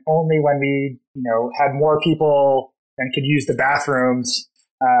then only when we, had more people and could use the bathrooms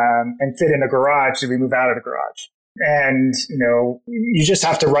and fit in the garage did we move out of the garage. And, you just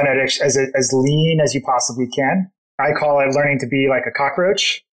have to run it as lean as you possibly can. I call it learning to be like a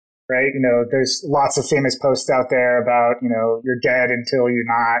cockroach, right? There's lots of famous posts out there about, you're dead until you're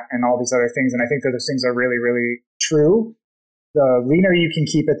not and all these other things. And I think that those things are really, really true. The leaner you can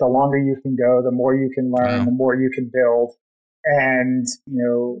keep it, the longer you can go, the more you can learn, the more you can build. And,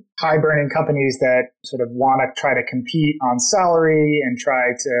 high burning companies that sort of want to try to compete on salary and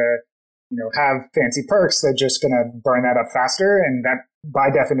try to, have fancy perks, they're just going to burn that up faster. And that by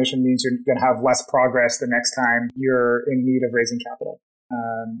definition means you're going to have less progress the next time you're in need of raising capital.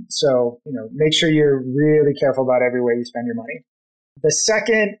 So, make sure you're really careful about every way you spend your money. The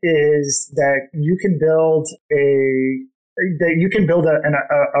second is that you can build a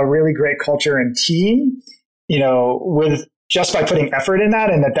really great culture and team, with just by putting effort in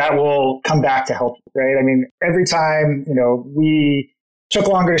that, and that will come back to help you, right? I mean, every time, we took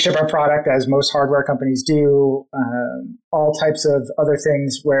longer to ship our product, as most hardware companies do, all types of other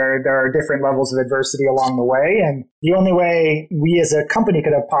things where there are different levels of adversity along the way. And the only way we as a company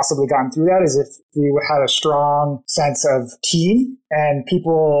could have possibly gone through that is if we had a strong sense of team and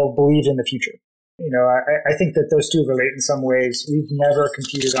people believed in the future. I think that those two relate in some ways. We've never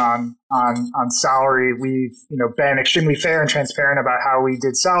competed on salary. We've, been extremely fair and transparent about how we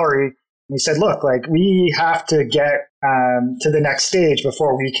did salary. We said, look, like we have to get to the next stage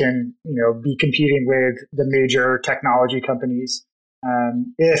before we can, be competing with the major technology companies.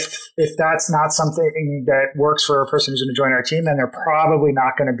 If that's not something that works for a person who's going to join our team, then they're probably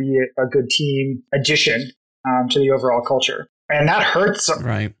not going to be a good team addition to the overall culture. And that hurts.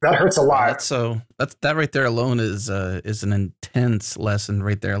 Right. That hurts a lot. That right there alone is an intense lesson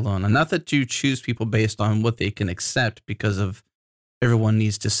right there alone. And not that you choose people based on what they can accept, because of everyone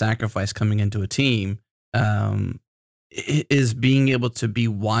needs to sacrifice coming into a team, is being able to be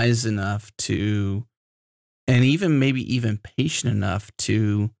wise enough to, and even patient enough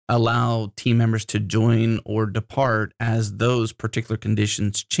to allow team members to join or depart as those particular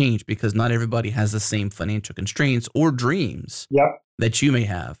conditions change, because not everybody has the same financial constraints or dreams that you may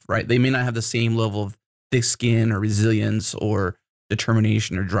have, right? They may not have the same level of thick skin or resilience or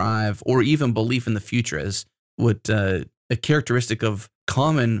determination or drive or even belief in the future, as what a characteristic of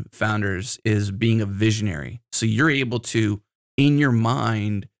common founders is being a visionary. So you're able to, in your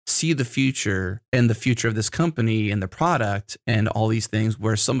mind, see the future and the future of this company and the product and all these things,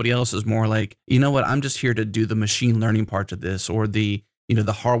 where somebody else is more like, you know what, I'm just here to do the machine learning parts of this or the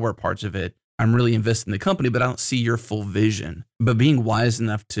hardware parts of it. I'm really invested in the company, but I don't see your full vision. But being wise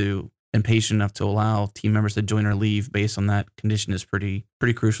enough to and patient enough to allow team members to join or leave based on that condition is pretty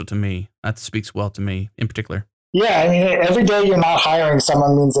crucial to me. That speaks well to me in particular. Yeah, I mean, every day you're not hiring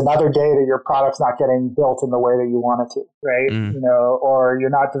someone means another day that your product's not getting built in the way that you want it to, right? Or you're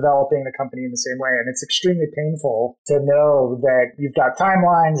not developing the company in the same way. And it's extremely painful to know that you've got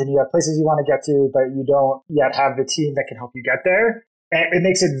timelines and you have places you want to get to, but you don't yet have the team that can help you get there. And it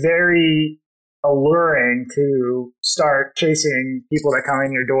makes it very alluring to start chasing people that come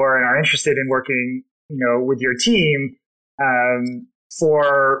in your door and are interested in working, with your team,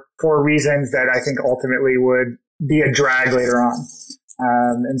 for reasons that I think ultimately would be a drag later on.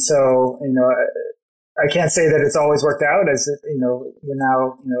 And so, I can't say that it's always worked out, as, we're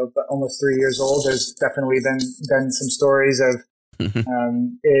now, almost 3 years old. There's definitely been some stories of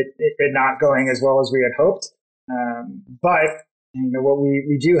it not going as well as we had hoped. But, what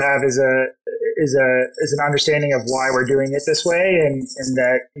we do have is an understanding of why we're doing it this way, and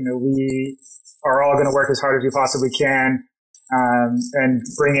that, we are all going to work as hard as we possibly can, and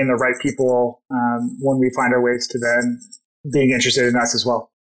bring in the right people when we find our ways to then being interested in us as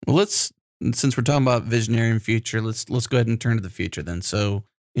well. Well, since we're talking about visionary and future, let's go ahead and turn to the future then. So,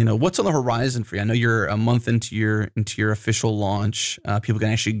 what's on the horizon for you? I know you're a month into your official launch. People can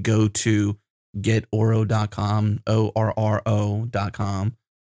actually go to getorro.com, ORRO.com.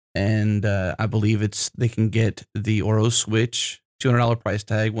 and I believe they can get the Orro Switch, $200 price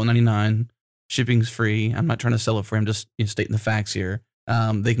tag, $199, shipping's free. I'm not trying to sell it for him, just stating the facts here.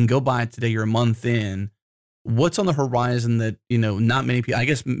 They can go buy it today. You're a month in. What's on the horizon that, not many people, I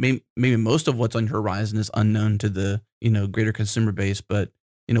guess maybe most of what's on your horizon is unknown to the, greater consumer base, but,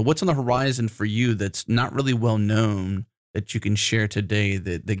 what's on the horizon for you that's not really well known that you can share today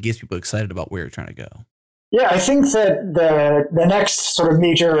that gets people excited about where you're trying to go? Yeah, I think that the next sort of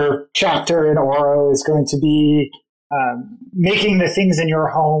major chapter in Orro is going to be making the things in your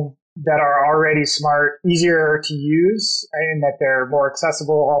home that are already smart easier to use, and that they're more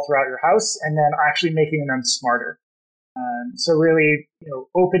accessible all throughout your house, and then actually making them smarter. So really,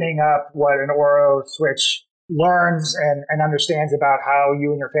 opening up what an Orro switch learns and understands about how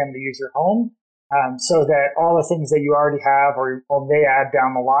you and your family use your home, so that all the things that you already have or may add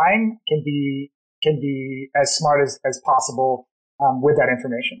down the line can be as smart as possible with that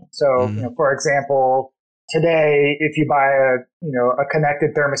information. So, for example, today, if you buy a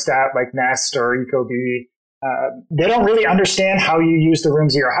connected thermostat like Nest or Ecobee, they don't really understand how you use the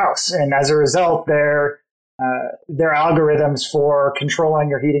rooms of your house, and as a result, their algorithms for controlling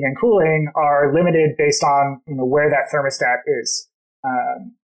your heating and cooling are limited based on where that thermostat is.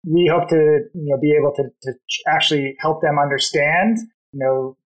 We hope to be able to actually help them understand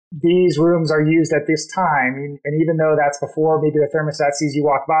these rooms are used at this time, and even though that's before maybe the thermostat sees you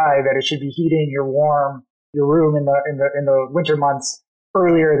walk by, that it should be heating your room in the winter months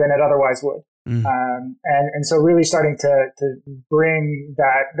earlier than it otherwise would. And so really starting to bring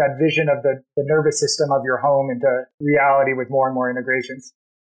that vision of the nervous system of your home into reality with more and more integrations.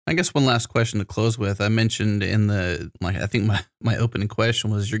 I guess one last question to close with. I mentioned I think my opening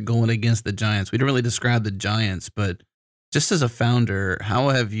question was, you're going against the giants. We didn't really describe the giants, but just as a founder, how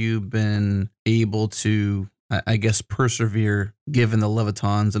have you been able to, I guess, persevere given the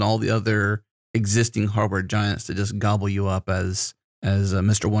Levitons and all the other existing hardware giants to just gobble you up, as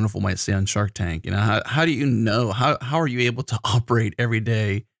Mr. Wonderful might say on Shark Tank? How do you know? How are you able to operate every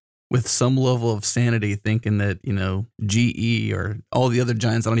day with some level of sanity, thinking that GE or all the other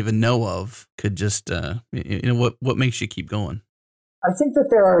giants I don't even know of could just what makes you keep going? I think that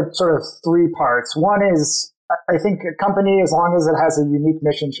there are sort of three parts. One is, I think a company, as long as it has a unique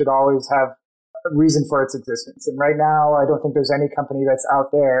mission, should always have a reason for its existence. And right now, I don't think there's any company that's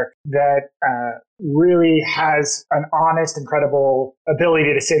out there that really has an honest and credible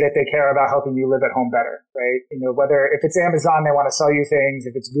ability to say that they care about helping you live at home better, right? Whether if it's Amazon, they want to sell you things.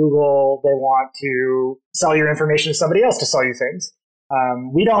 If it's Google, they want to sell your information to somebody else to sell you things.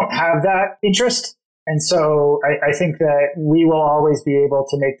 We don't have that interest. And so I think that we will always be able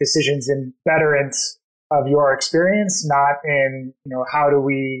to make decisions in betterance of your experience, not in, how do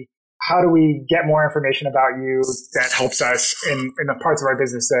we get more information about you that helps us in the parts of our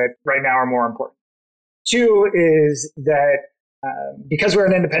business that right now are more important. Two is that because we're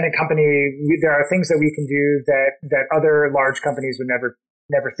an independent company, there are things that we can do that other large companies would never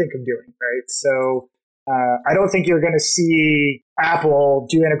think of doing, right? So I don't think you're going to see Apple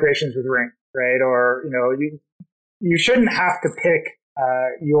do integrations with Ring, right? Or you shouldn't have to pick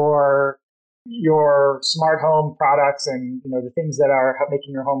your smart home products and the things that are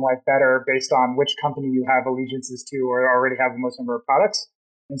making your home life better based on which company you have allegiances to or already have the most number of products.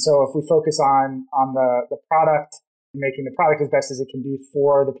 And so if we focus on the product, making the product as best as it can be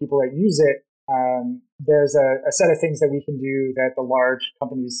for the people that use it, there's a set of things that we can do that the large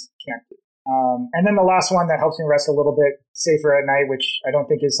companies can't do. And then the last one that helps me rest a little bit safer at night, which I don't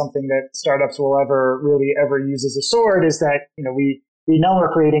think is something that startups will ever use as a sword, is that we know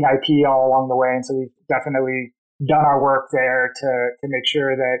we're creating IP all along the way, and so we've definitely done our work there to make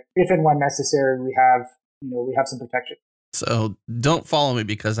sure that if and when necessary, we have some protection. So don't follow me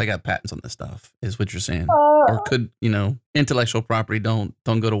because I got patents on this stuff, is what you're saying. Or could, intellectual property, don't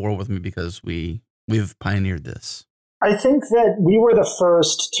go to war with me because we've pioneered this. I think that we were the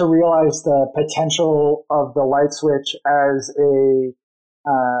first to realize the potential of the light switch as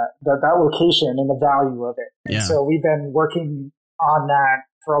that location and the value of it. And so we've been working on that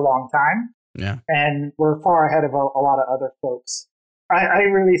for a long time. Yeah. And we're far ahead of a lot of other folks. I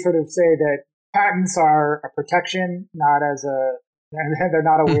really sort of say that patents are a protection, they're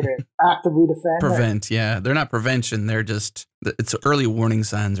not a way to actively defend. Prevent, yeah. They're not prevention. They're just, it's early warning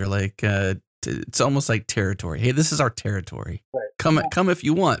signs are like, it's almost like territory. Hey, this is our territory. Right. Come if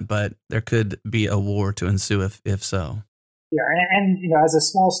you want, but there could be a war to ensue if so. Yeah, and as a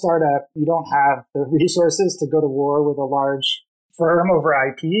small startup, you don't have the resources to go to war with a large firm over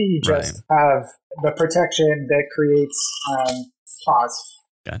IP. You just have the protection that creates pause.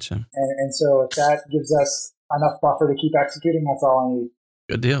 Gotcha. And so if that gives us enough buffer to keep executing, that's all I need.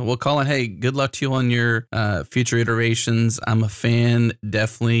 Good deal. Well, Colin, hey, good luck to you on your future iterations. I'm a fan,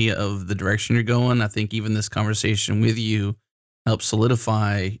 definitely, of the direction you're going. I think even this conversation with you helps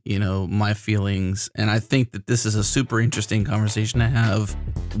solidify, my feelings. And I think that this is a super interesting conversation to have.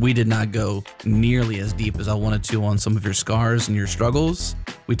 We did not go nearly as deep as I wanted to on some of your scars and your struggles.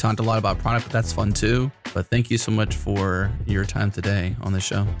 We talked a lot about product, but that's fun too. But thank you so much for your time today on the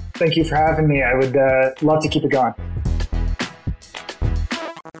show. Thank you for having me. I would love to keep it going.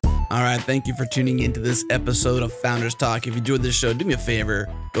 All right, thank you for tuning into this episode of Founders Talk. If you enjoyed this show, do me a favor,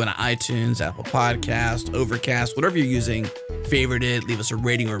 go into iTunes, Apple Podcast, Overcast, whatever you're using, favorite it, leave us a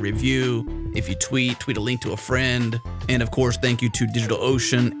rating or a review. If you tweet a link to a friend. And of course, thank you to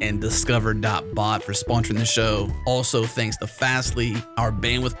DigitalOcean and Discover.bot for sponsoring the show. Also, thanks to Fastly, our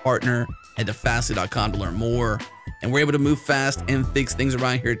bandwidth partner. Head to fastly.com to learn more. And we're able to move fast and fix things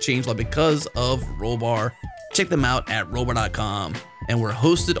around here at Changelog because of Rollbar. Check them out at rollbar.com. And we're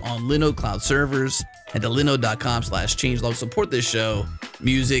hosted on Linode Cloud servers. Head to linode.com/changelog. Support this show.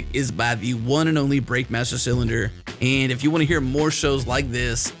 Music is by the one and only Breakmaster Cylinder. And if you want to hear more shows like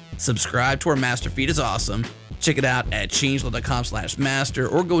this, subscribe to our master feed. It's awesome. Check it out at changelog.com/master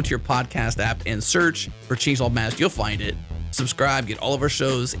or go to your podcast app and search for Changelog Master. You'll find it. Subscribe, get all of our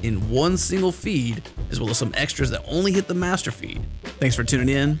shows in one single feed, as well as some extras that only hit the master feed. Thanks for tuning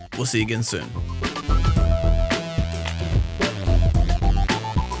in. We'll see you again soon.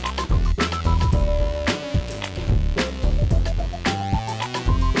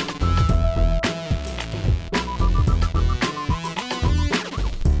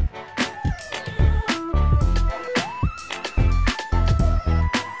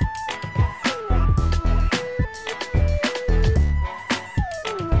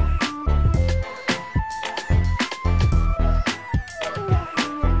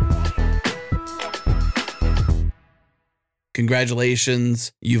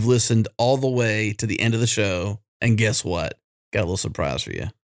 Congratulations. You've listened all the way to the end of the show. And guess what? Got a little surprise for you.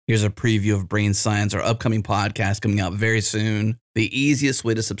 Here's a preview of Brain Science, our upcoming podcast coming out very soon. The easiest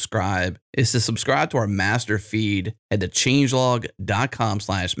way to subscribe is to subscribe to our master feed. Head to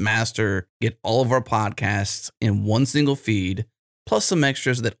changelog.com/master. Get all of our podcasts in one single feed, plus some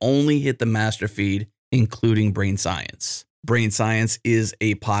extras that only hit the master feed, including Brain Science. Brain Science is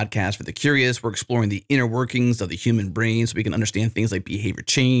a podcast for the curious. We're exploring the inner workings of the human brain so we can understand things like behavior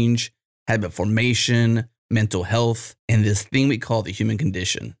change, habit formation, mental health, and this thing we call the human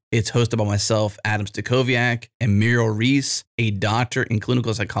condition. It's hosted by myself, Adam Stacoviak, and Muriel Reese, a doctor in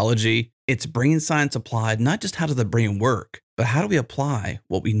clinical psychology. It's brain science applied, not just how does the brain work, but how do we apply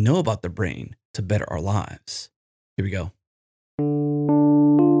what we know about the brain to better our lives? Here we go.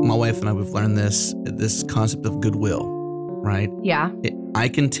 My wife and I, we've learned this concept of goodwill. Right? Yeah. I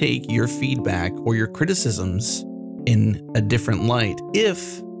can take your feedback or your criticisms in a different light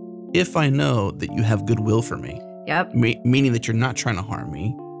if I know that you have goodwill for me. Yep. Meaning that you're not trying to harm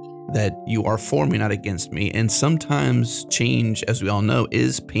me, that you are for me, not against me. And sometimes change, as we all know,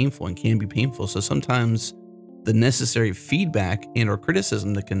 is painful and can be painful. So sometimes the necessary feedback and or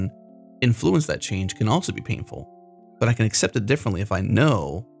criticism that can influence that change can also be painful. But I can accept it differently if I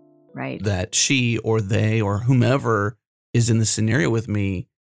know that she or they or whomever is in the scenario with me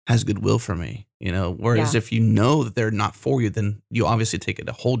has goodwill for me, whereas if you know that they're not for you, then you obviously take it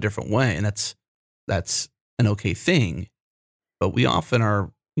a whole different way. And that's an okay thing. But we often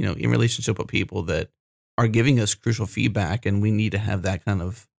are, in relationship with people that are giving us crucial feedback, and we need to have that kind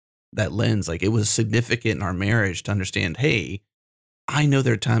of that lens. Like, it was significant in our marriage to understand, hey, I know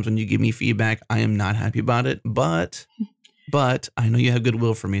there are times when you give me feedback, I am not happy about it, but I know you have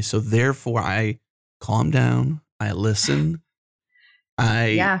goodwill for me. So therefore I calm down. I listen,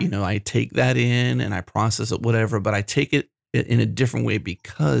 I take that in and I process it, whatever, but I take it in a different way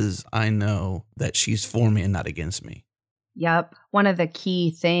because I know that she's for me and not against me. Yep. One of the key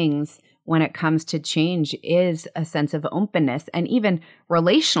things when it comes to change is a sense of openness, and even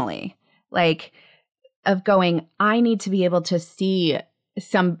relationally, like of going, I need to be able to see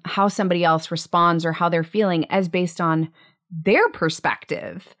how somebody else responds or how they're feeling as based on their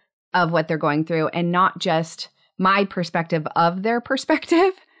perspective of what they're going through and not just my perspective of their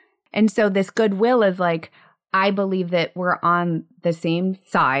perspective. And so this goodwill is like, I believe that we're on the same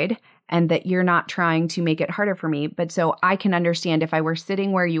side and that you're not trying to make it harder for me. But so I can understand if I were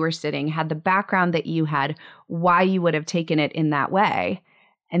sitting where you were sitting, had the background that you had, why you would have taken it in that way.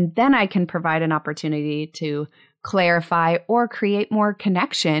 And then I can provide an opportunity to clarify or create more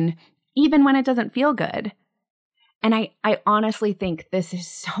connection, even when it doesn't feel good. And I honestly think this is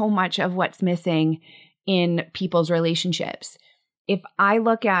so much of what's missing in people's relationships. if I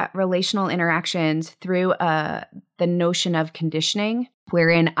look at relational interactions through the notion of conditioning,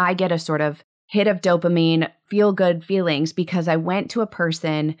 wherein I get a sort of hit of dopamine, feel good feelings because I went to a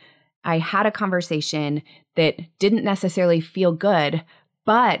person, I had a conversation that didn't necessarily feel good,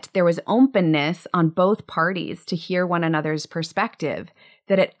 but there was openness on both parties to hear one another's perspective,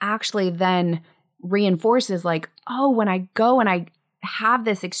 that it actually then reinforces like, oh, when I go and I have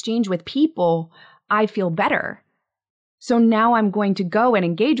this exchange with people, I feel better. So now I'm going to go and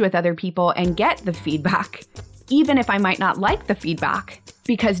engage with other people and get the feedback, even if I might not like the feedback,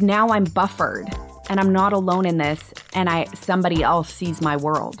 because now I'm buffered and I'm not alone in this and somebody else sees my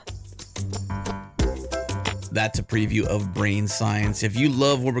world. That's a preview of Brain Science. If you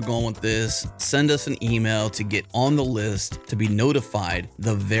love where we're going with this, send us an email to get on the list to be notified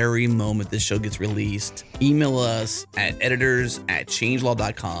the very moment this show gets released. Email us at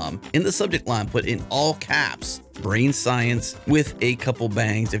editors@changelaw.com. In the subject line, put in all caps, Brain Science with a couple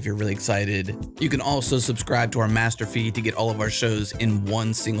bangs if you're really excited. You can also subscribe to our master feed to get all of our shows in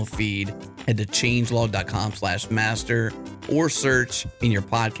one single feed. Head to changelog.com/master or search in your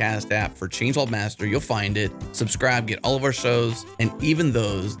podcast app for Changelog Master. You'll find it. Subscribe, get all of our shows, and even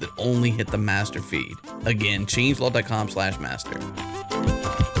those that only hit the master feed. Again,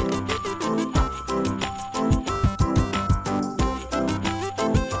 changelog.com/master.